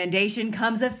recommendation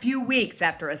comes a few weeks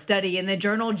after a study in the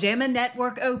journal JAMA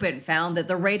Network Open found that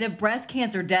the rate of breast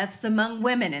cancer deaths among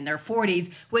women in their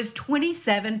 40s was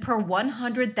 27 per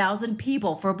 100,000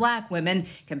 people for Black women,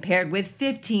 compared with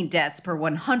 15 deaths per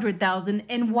 100,000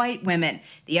 in white women.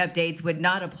 The updates would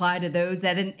not apply to those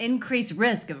at an increased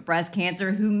risk of breast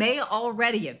cancer who may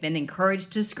already have been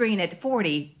encouraged to screen at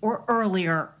 40 or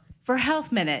earlier. For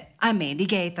Health Minute, I'm Mandy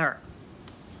Gaither.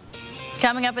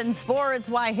 Coming up in sports,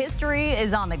 why history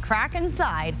is on the Kraken's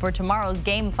side for tomorrow's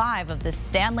Game 5 of the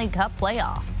Stanley Cup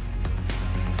playoffs.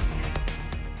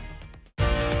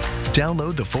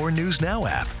 Download the 4 News Now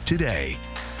app today.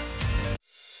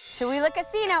 Chewelah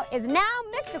Casino is now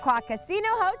Missisquoi Casino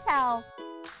Hotel.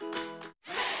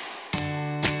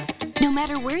 No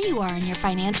matter where you are in your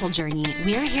financial journey,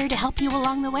 we're here to help you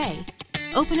along the way.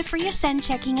 Open a free Ascend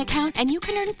checking account and you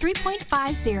can earn 3.50%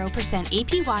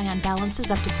 APY on balances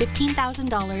up to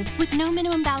 $15,000 with no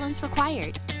minimum balance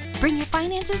required. Bring your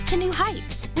finances to new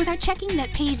heights with our checking that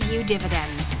pays you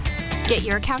dividends. Get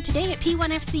your account today at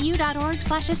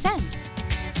p1fcu.org/ascend.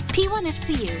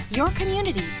 P1FCU, your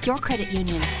community, your credit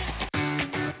union.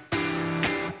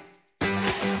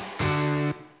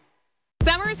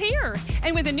 Summer's here,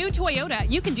 and with a new Toyota,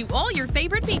 you can do all your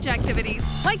favorite beach activities,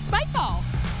 like spikeball,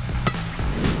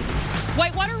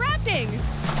 whitewater rafting,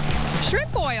 shrimp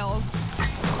boils,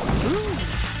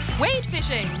 wade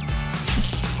fishing,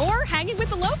 or hanging with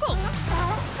the locals.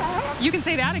 You can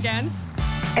say that again.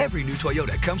 Every new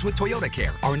Toyota comes with Toyota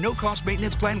Care, our no-cost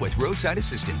maintenance plan with roadside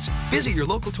assistance. Visit your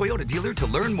local Toyota dealer to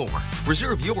learn more.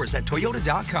 Reserve yours at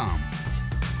toyota.com.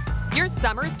 Your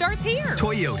summer starts here.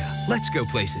 Toyota, let's go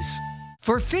places.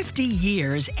 For 50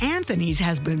 years, Anthony's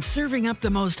has been serving up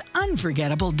the most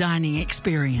unforgettable dining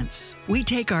experience. We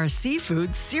take our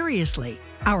seafood seriously.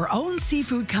 Our own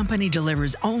seafood company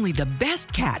delivers only the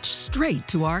best catch straight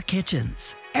to our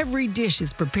kitchens. Every dish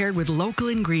is prepared with local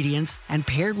ingredients and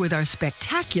paired with our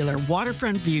spectacular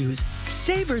waterfront views.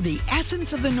 Savor the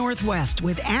essence of the Northwest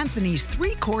with Anthony's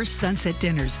 3-course sunset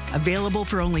dinners, available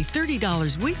for only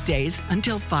 $30 weekdays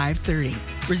until 5:30.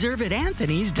 Reserve at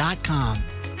anthonys.com.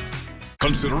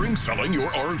 Considering selling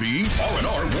your RV?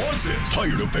 R&R wants it.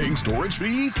 Tired of paying storage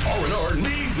fees? R&R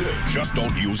needs it. Just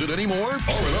don't use it anymore?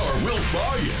 R&R will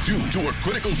buy it. Due to a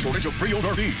critical shortage of pre-owned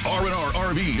RVs, R&R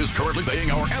RV is currently paying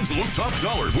our absolute top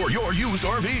dollar for your used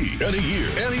RV. Any year,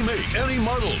 any make, any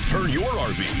model. Turn your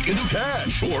RV into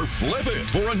cash or flip it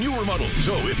for a newer model.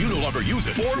 So if you no longer use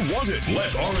it or want it,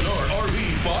 let R&R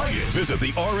RV buy it. Visit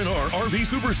the R&R RV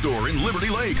Superstore in Liberty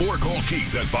Lake or call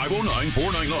Keith at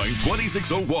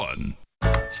 509-499-2601.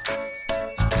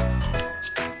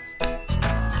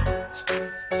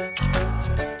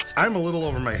 I'm a little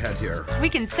over my head here. We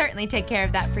can certainly take care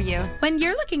of that for you. When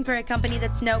you're looking for a company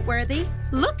that's noteworthy,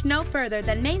 look no further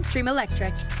than Mainstream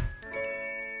Electric.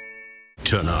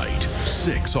 Tonight,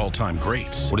 6 all-time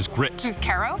greats. What is Grit? Who's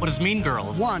Caro? What is Mean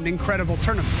Girls? One incredible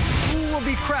tournament. Who will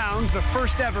be crowned the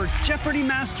first ever Jeopardy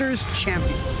Masters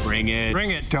champion? Bring it.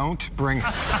 Bring it. Don't bring it.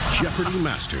 Jeopardy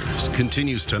Masters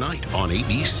continues tonight on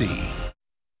ABC.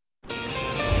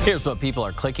 Here's what people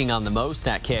are clicking on the most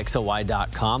at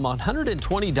KXLY.com.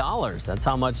 $120. That's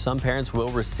how much some parents will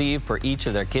receive for each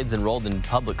of their kids enrolled in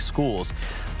public schools.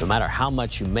 No matter how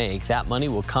much you make, that money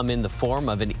will come in the form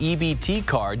of an EBT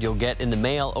card you'll get in the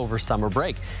mail over summer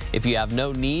break. If you have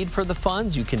no need for the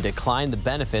funds, you can decline the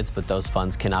benefits, but those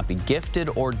funds cannot be gifted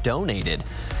or donated.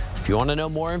 If you want to know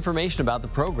more information about the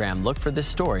program, look for this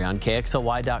story on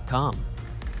KXLY.com.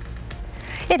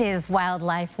 It is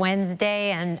Wildlife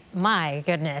Wednesday, and my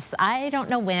goodness, I don't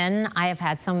know when I have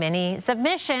had so many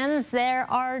submissions. There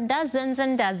are dozens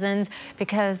and dozens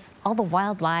because all the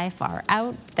wildlife are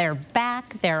out, they're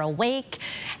back, they're awake.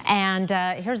 And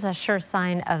here's a sure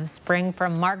sign of spring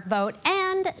from Mark Vogt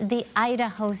and the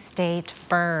Idaho state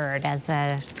bird. As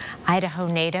an Idaho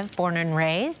native, born and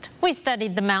raised, we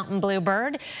studied the mountain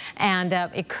bluebird, and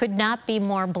it could not be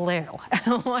more blue.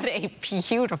 What a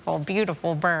beautiful,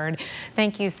 beautiful bird.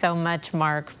 Thank you so much,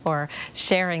 Mark, for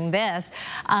sharing this.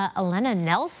 Elena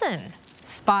Nelson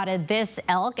spotted this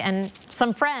elk and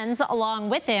some friends along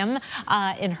with him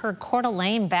in her Coeur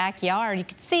d'Alene backyard. You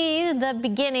can see the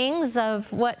beginnings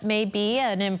of what may be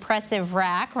an impressive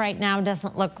rack. Right now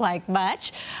doesn't look like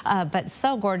much, but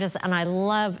so gorgeous. And I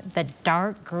love the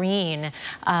dark green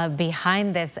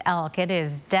behind this elk. It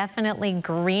is definitely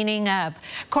greening up.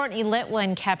 Courtney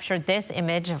Litwin captured this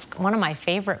image of one of my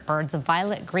favorite birds, a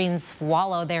violet green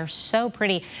swallow. They're so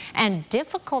pretty and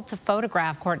difficult to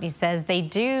photograph, Courtney says. They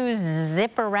do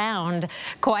zip around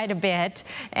quite a bit,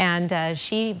 and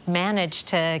she managed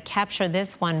to capture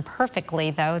this one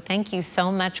perfectly, though. Thank you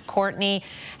so much, Courtney.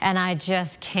 And I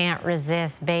just can't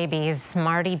resist babies.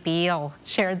 Marty Beal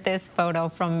shared this photo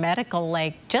from Medical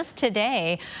Lake just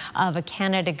today of a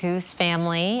Canada goose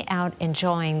family out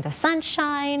enjoying the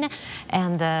sunshine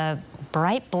and the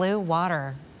bright blue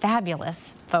water.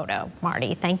 Fabulous photo,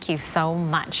 Marty. Thank you so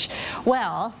much.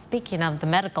 Well, speaking of the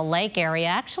Medical Lake area,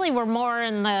 actually we're more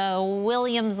in the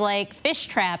Williams Lake Fish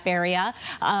Trap area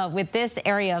with this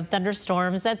area of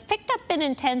thunderstorms that's picked up in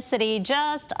intensity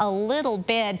just a little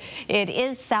bit. It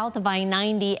is south of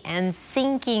I-90 and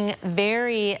sinking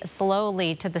very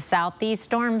slowly to the south. These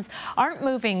storms aren't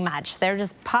moving much. They're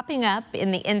just popping up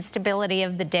in the instability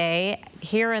of the day.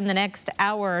 Here in the next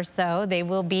hour or so, they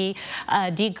will be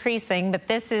decreasing, but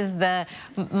this is the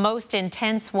most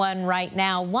intense one right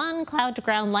now. One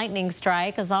cloud-to-ground lightning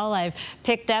strike is all I've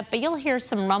picked up, but you'll hear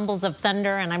some rumbles of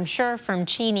thunder, and I'm sure from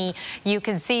Cheney you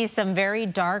can see some very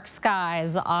dark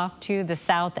skies off to the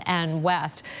south and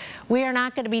west. We are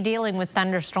not going to be dealing with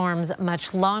thunderstorms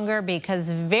much longer because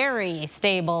very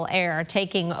stable air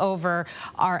taking over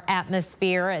our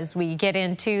atmosphere as we get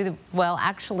into, well,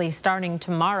 actually starting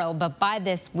tomorrow, but by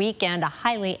this weekend, a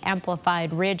highly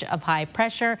amplified ridge of high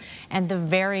pressure and the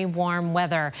very warm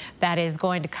weather that is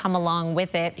going to come along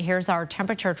with it. Here's our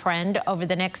temperature trend over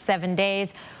the next 7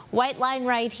 days. White line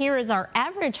right here is our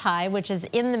average high, which is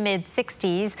in the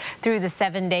mid-60s through the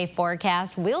 7-day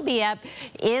forecast. We'll be up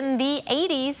in the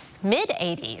 80s,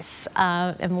 mid-80s,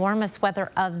 and warmest weather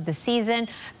of the season.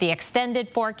 The extended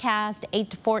forecast, 8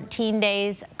 to 14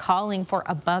 days, calling for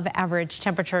above average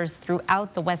temperatures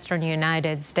throughout the western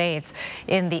United States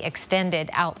in the extended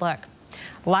outlook.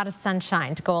 A lot of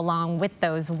sunshine to go along with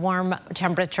those warm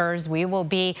temperatures. We will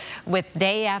be with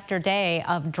day after day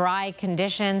of dry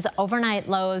conditions, overnight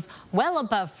lows well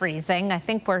above freezing. I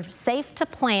think we're safe to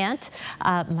plant.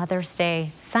 Mother's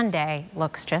Day Sunday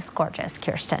looks just gorgeous.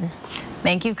 Kirsten.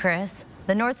 Thank you, Chris.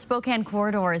 The North Spokane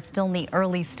Corridor is still in the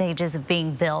early stages of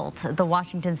being built. The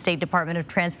Washington State Department of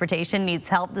Transportation needs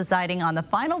help deciding on the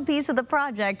final piece of the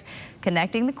project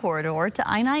connecting the corridor to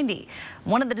I-90.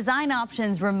 One of the design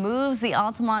options removes the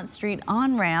Altamont Street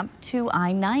on-ramp to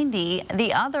I-90.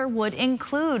 The other would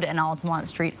include an Altamont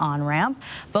Street on-ramp.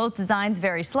 Both designs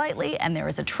vary slightly, and there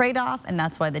is a trade-off, and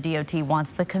that's why the DOT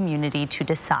wants the community to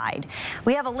decide.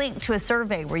 We have a link to a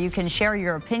survey where you can share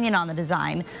your opinion on the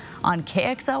design on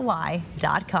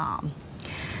KXLY.com.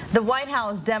 The White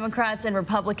House, Democrats and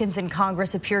Republicans in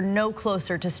Congress appear no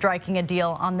closer to striking a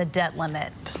deal on the debt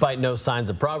limit. Despite no signs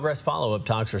of progress, follow-up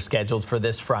talks are scheduled for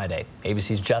this Friday.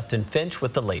 ABC's Justin Finch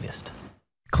with the latest.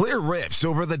 Clear rifts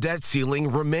over the debt ceiling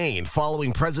remain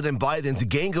following President Biden's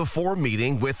Gang of Four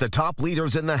meeting with the top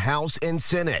leaders in the House and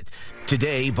Senate.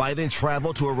 Today, Biden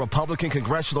traveled to a Republican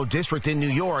congressional district in New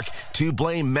York to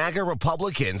blame MAGA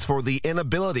Republicans for the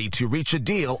inability to reach a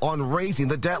deal on raising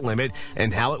the debt limit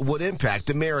and how it would impact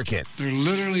Americans. They're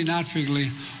literally, not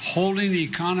figuratively, holding the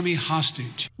economy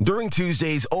hostage. During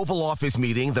Tuesday's Oval Office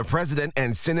meeting, the president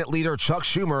and Senate leader Chuck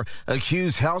Schumer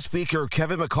accused House Speaker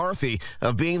Kevin McCarthy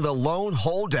of being the lone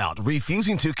holdout,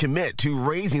 refusing to commit to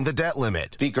raising the debt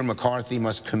limit. Speaker McCarthy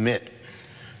must commit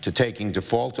to taking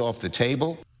default off the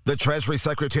table. The Treasury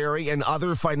Secretary and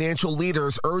other financial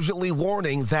leaders urgently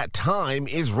warning that time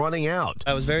is running out.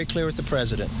 I was very clear with the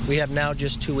president. We have now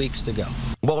just 2 weeks to go.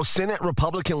 While Senate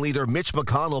Republican leader Mitch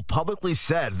McConnell publicly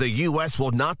said the U.S.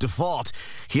 will not default,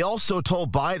 he also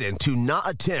told Biden to not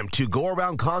attempt to go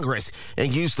around Congress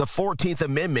and use the 14th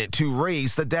Amendment to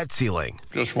raise the debt ceiling.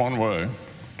 Just one way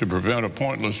to prevent a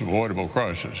pointless, avoidable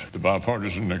crisis. The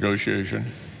bipartisan negotiation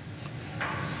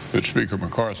that Speaker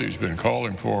McCarthy has been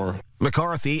calling for.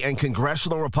 McCarthy and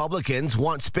congressional Republicans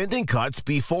want spending cuts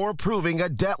before approving a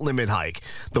debt limit hike.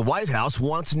 The White House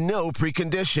wants no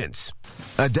preconditions.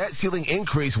 A debt ceiling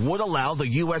increase would allow the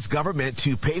U.S. government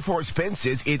to pay for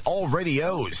expenses it already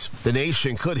owes. The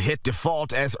nation could hit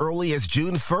default as early as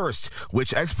June 1st,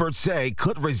 which experts say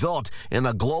could result in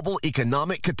a global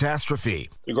economic catastrophe.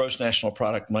 The gross national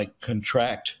product might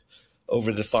contract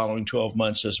over the following 12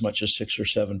 months as much as 6 or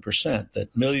 7%,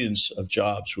 that millions of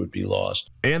jobs would be lost.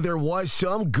 And there was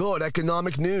some good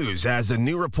economic news as a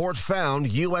new report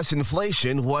found U.S.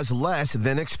 inflation was less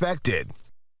than expected.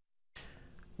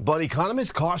 But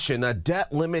economists caution a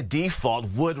debt limit default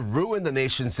would ruin the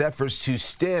nation's efforts to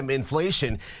stem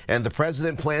inflation, and the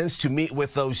president plans to meet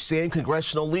with those same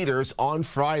congressional leaders on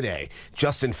Friday.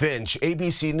 Justin Finch,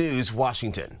 ABC News,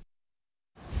 Washington.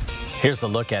 Here's a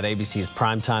look at ABC's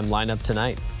primetime lineup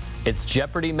tonight. It's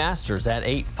Jeopardy Masters at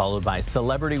 8, followed by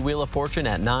Celebrity Wheel of Fortune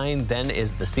at 9. Then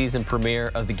is the season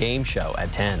premiere of The Game Show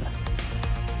at 10.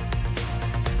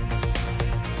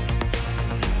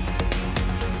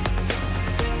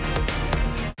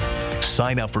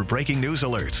 Sign up for breaking news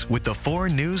alerts with the 4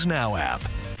 News Now app.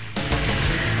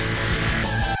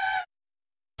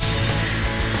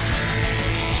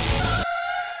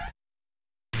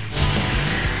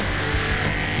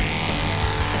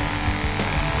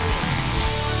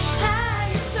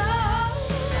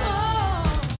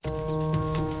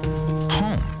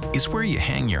 Is where you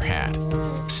hang your hat,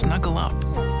 snuggle up,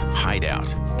 hide out.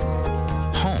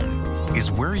 Home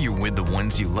is where you're with the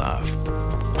ones you love.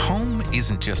 Home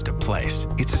isn't just a place,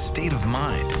 it's a state of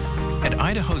mind. At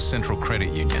Idaho Central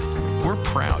Credit Union, we're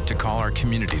proud to call our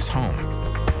communities home.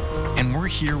 And we're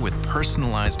here with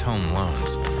personalized home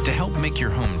loans to help make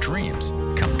your home dreams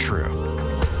come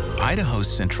true. Idaho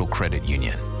Central Credit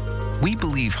Union. We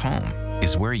believe home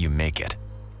is where you make it.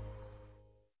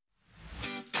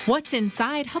 What's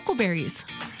inside huckleberries?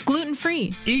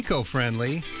 Gluten-free,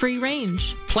 eco-friendly,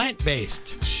 free-range,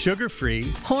 plant-based,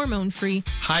 sugar-free, hormone-free,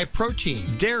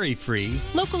 high-protein, dairy-free,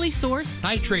 locally sourced,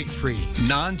 nitrate-free,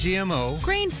 non-GMO,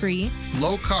 grain-free,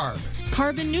 low-carb,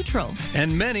 carbon-neutral,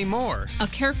 and many more. A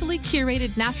carefully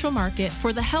curated natural market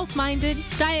for the health-minded,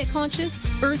 diet-conscious,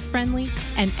 earth-friendly,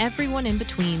 and everyone in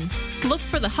between. Look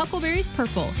for the Huckleberries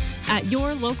Purple at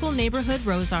your local neighborhood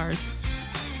Rosars.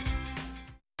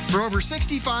 For over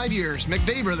 65 years,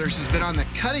 McVeigh Brothers has been on the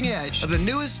cutting edge of the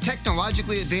newest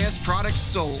technologically advanced products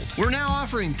sold. We're now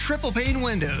offering triple pane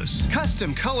windows,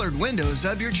 custom colored windows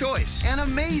of your choice, and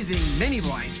amazing mini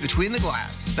blinds between the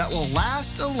glass that will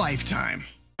last a lifetime.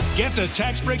 Get the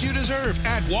tax break you deserve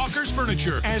at Walker's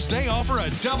Furniture, as they offer a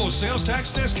double sales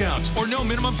tax discount or no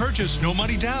minimum purchase, no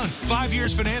money down, 5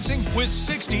 years financing with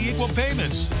 60 equal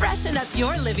payments. Freshen up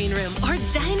your living room or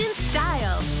dine in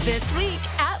style this week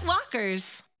at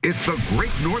Walker's. It's the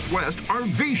Great Northwest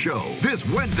RV Show this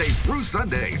Wednesday through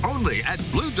Sunday only at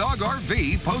Blue Dog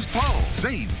RV Post Falls.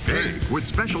 Save big with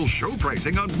special show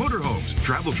pricing on motorhomes,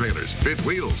 travel trailers, fifth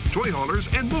wheels, toy haulers,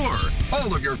 and more.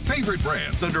 All of your favorite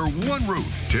brands under one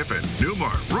roof. Tiffin,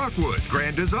 Newmar, Rockwood,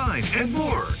 Grand Design, and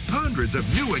more. Hundreds of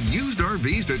new and used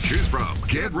RVs to choose from.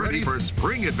 Get ready for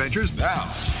spring adventures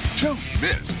now. Don't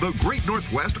miss the Great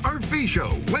Northwest RV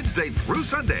Show Wednesday through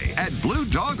Sunday at Blue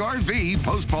Dog RV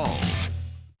Post Falls.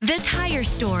 The Tire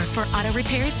Store for auto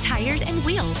repairs, tires, and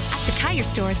wheels. At the Tire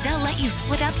Store, they'll let you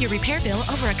split up your repair bill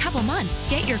over a couple months.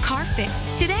 Get your car fixed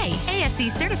today.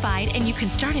 ASC certified, and you can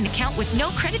start an account with no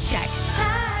credit check.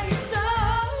 Tire Store.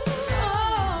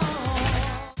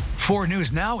 4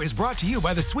 News Now is brought to you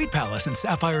by the Sweet Palace and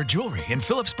Sapphire Jewelry in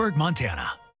Phillipsburg,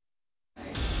 Montana.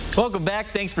 Welcome back.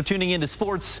 Thanks for tuning into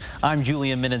sports. I'm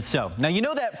Julian Minenso. Now, you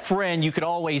know that friend you could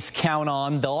always count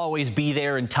on. They'll always be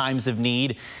there in times of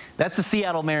need. That's the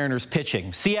Seattle Mariners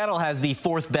pitching. Seattle has the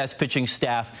 4th best pitching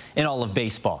staff in all of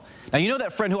baseball. Now, you know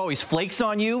that friend who always flakes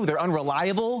on you? They're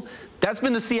unreliable? That's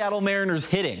been the Seattle Mariners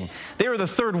hitting. They were the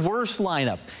 3rd worst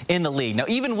lineup in the league. Now,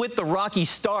 even with the rocky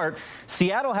start,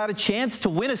 Seattle had a chance to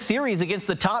win a series against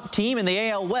the top team in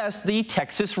the AL West, the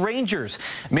Texas Rangers.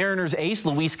 Mariners ace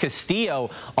Luis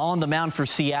Castillo on the mound for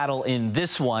Seattle in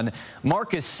this one.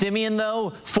 Marcus Semien,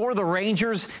 though, for the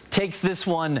Rangers, takes this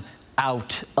one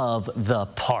out of the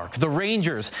park. The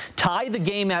Rangers tie the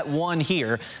game at 1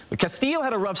 here. Castillo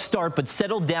had a rough start but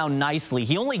settled down nicely.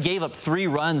 He only gave up 3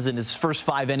 runs in his first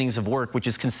 5 innings of work, which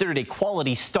is considered a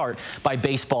quality start by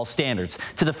baseball standards.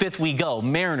 To the 5th we go.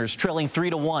 Mariners trailing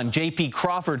 3-1. J.P.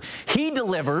 Crawford, he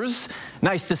delivers.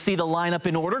 Nice to see the lineup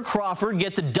in order. Crawford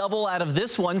gets a double out of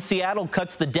this one. Seattle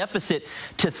cuts the deficit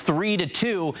to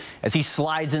 3-2 as he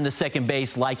slides into second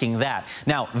base, liking that.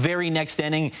 Now, very next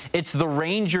inning, it's the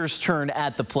Rangers' turn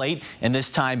at the plate, and this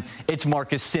time it's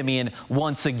Marcus Semien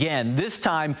once again. This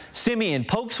time, Semien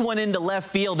pokes one into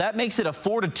left field. That makes it a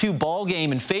 4-2 ball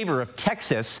game in favor of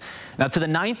Texas. Now to the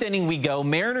 9th inning we go.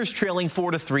 Mariners trailing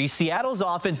 4-3. Seattle's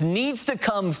offense needs to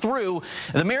come through.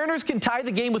 The Mariners can tie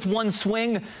the game with 1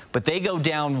 swing, but they go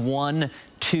down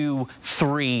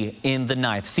 1-2-3 in the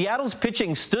 9th. Seattle's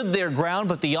pitching stood their ground,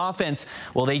 but the offense,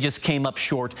 well, they just came up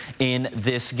short in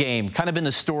this game. Kind of been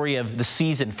the story of the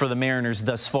season for the Mariners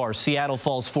thus far. Seattle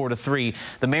falls 4-3.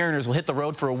 The Mariners will hit the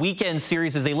road for a weekend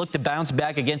series as they look to bounce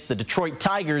back against the Detroit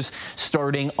Tigers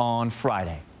starting on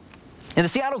Friday. And the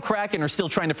Seattle Kraken are still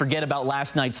trying to forget about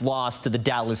last night's loss to the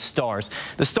Dallas Stars.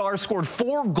 The Stars scored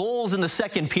 4 goals in the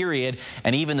second period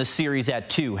and even the series at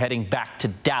 2, heading back to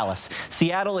Dallas.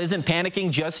 Seattle isn't panicking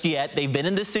just yet. They've been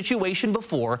in this situation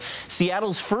before.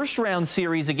 Seattle's first-round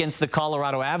series against the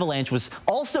Colorado Avalanche was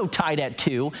also tied at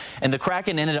 2, and the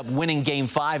Kraken ended up winning Game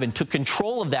 5 and took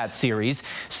control of that series.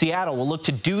 Seattle will look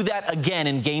to do that again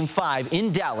in Game 5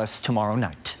 in Dallas tomorrow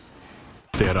night.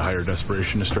 They had a higher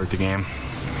desperation to start the game.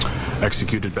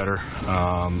 Executed better.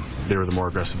 They were the more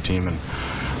aggressive team, and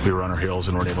we were on our heels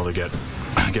and weren't able to get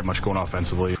get much going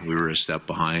offensively. We were a step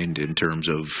behind in terms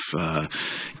of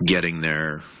getting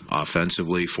there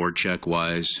offensively,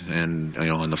 forecheck-wise, and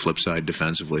on the flip side,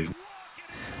 defensively.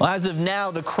 Well, as of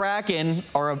now, the Kraken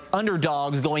are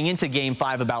underdogs going into Game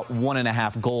 5, about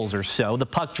 1.5 goals or so. The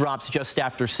puck drops just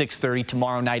after 6:30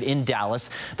 tomorrow night in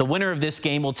Dallas. The winner of this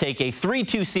game will take a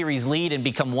 3-2 series lead and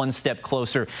become one step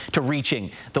closer to reaching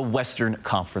the Western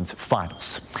Conference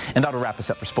Finals. And that'll wrap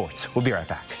us up for sports. We'll be right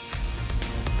back.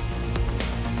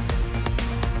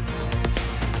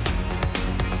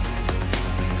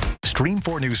 Stream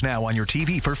 4 News Now on your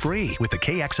TV for free with the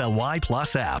KXLY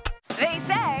Plus app. They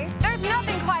say there's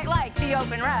nothing quite like the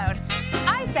open road.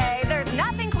 I say there's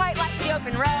nothing quite like the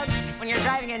open road when you're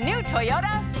driving a new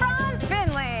Toyota from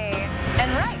Findlay.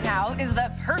 And right now is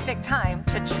the perfect time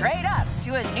to trade up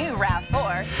to a new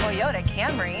RAV4, Toyota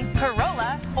Camry,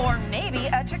 Corolla, or maybe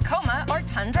a Tacoma or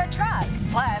Tundra truck.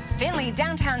 Plus, Findlay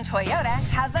Downtown Toyota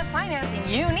has the financing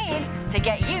you need to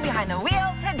get you behind the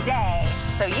wheel today,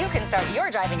 so you can start your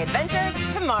driving adventures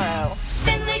tomorrow.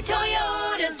 Findlay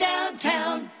Toyota's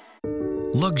downtown.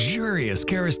 Luxurious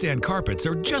Karastan carpets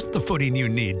are just the footing you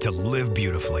need to live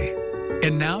beautifully.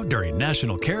 And now, during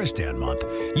National Karastan Month,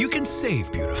 you can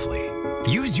save beautifully.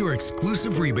 Use your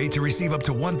exclusive rebate to receive up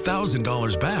to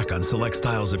 $1,000 back on select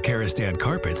styles of Karastan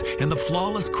carpets and the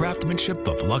flawless craftsmanship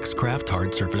of LuxCraft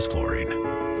hard surface flooring.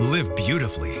 Live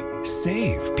beautifully,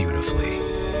 save beautifully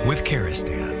with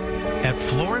Karastan. At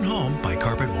Floor & Home by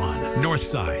Carpet One, North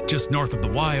Side, just north of the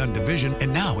Y on Division,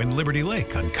 and now in Liberty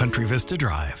Lake on Country Vista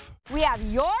Drive. We have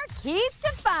your keys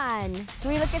to fun.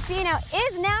 Tooele Casino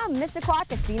is now Missisquoi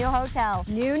Casino Hotel.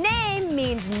 New name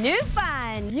means new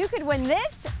fun. You could win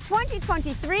this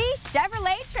 2023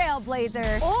 Chevrolet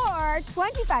Trailblazer or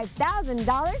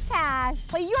 $25,000 cash.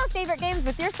 Play your favorite games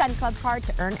with your Sun Club card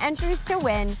to earn entries to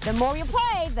win. The more you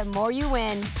play, the more you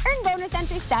win. Earn bonus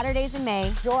entries Saturdays in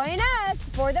May. Join us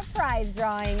for the prize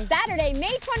drawing. Saturday,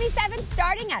 May 27th,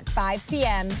 starting at 5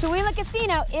 p.m. Tooele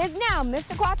Casino is now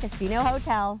Missisquoi Casino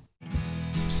Hotel.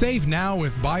 Save now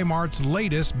with Bi-Mart's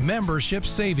latest membership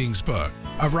savings book,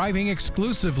 arriving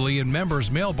exclusively in members'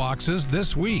 mailboxes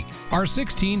this week. Our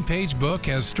 16-page book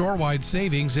has store-wide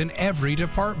savings in every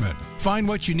department. Find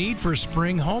what you need for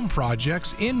spring home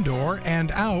projects indoor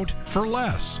and out for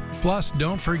less. Plus,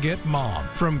 don't forget Mom.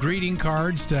 From greeting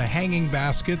cards to hanging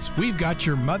baskets, we've got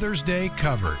your Mother's Day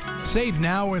covered. Save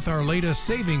now with our latest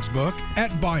savings book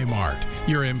at Bi-Mart,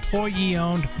 your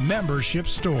employee-owned membership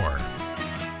store.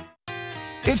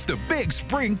 It's the big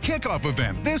spring kickoff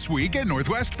event this week at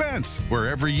Northwest Fence, where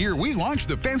every year we launch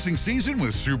the fencing season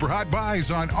with super hot buys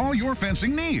on all your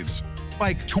fencing needs.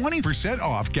 Like 20%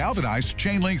 off galvanized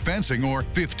chain link fencing or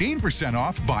 15%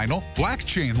 off vinyl, black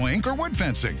chain link, or wood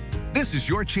fencing. This is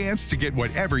your chance to get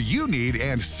whatever you need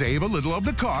and save a little of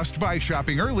the cost by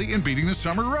shopping early and beating the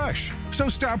summer rush. So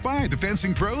stop by the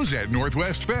Fencing Pros at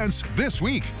Northwest Fence this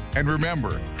week. And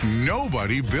remember,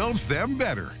 nobody builds them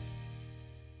better.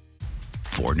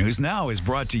 4 News Now is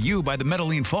brought to you by the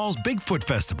Medellin Falls Bigfoot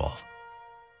Festival.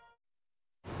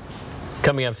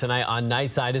 Coming up tonight on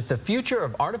Nightside, if the future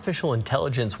of artificial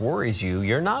intelligence worries you,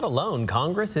 you're not alone.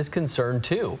 Congress is concerned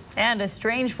too. And a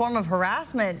strange form of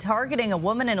harassment targeting a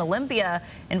woman in Olympia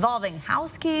involving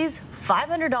house keys,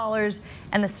 $500,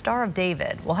 and the Star of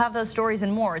David. We'll have those stories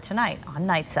and more tonight on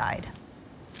Nightside.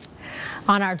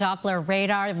 On our Doppler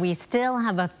radar, we still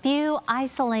have a few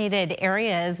isolated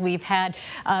areas. We've had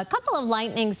a couple of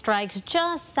lightning strikes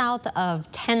just south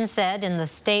of Tensed in the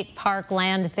state park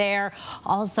land there.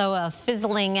 Also a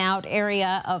fizzling out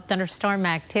area of thunderstorm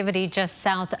activity just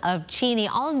south of Cheney.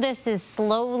 All of this is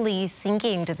slowly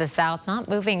sinking to the south, not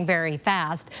moving very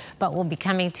fast, but will be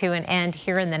coming to an end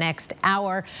here in the next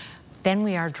hour. Then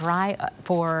we are dry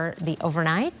for the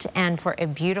overnight and for a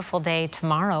beautiful day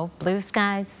tomorrow. Blue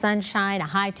skies, sunshine, a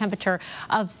high temperature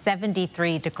of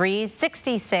 73 degrees.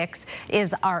 66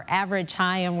 is our average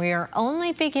high, and we are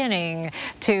only beginning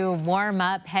to warm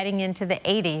up, heading into the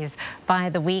 80s by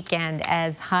the weekend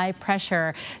as high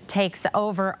pressure takes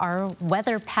over our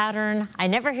weather pattern. I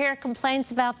never hear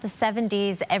complaints about the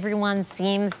 70s. Everyone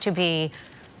seems to be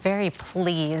very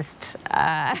pleased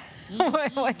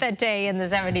with a day in the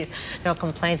 70s. No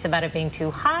complaints about it being too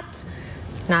hot,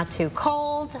 not too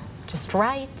cold, just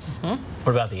right.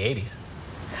 What about the 80s?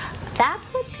 That's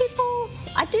what people,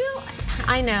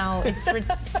 I know. It's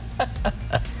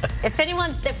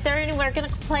if they're anywhere going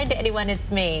to complain to anyone,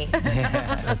 it's me.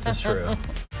 Yeah, that's true.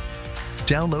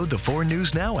 Download the 4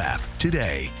 News Now app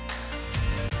today.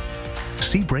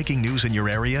 See breaking news in your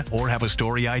area or have a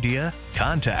story idea?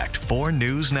 Contact 4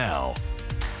 News Now.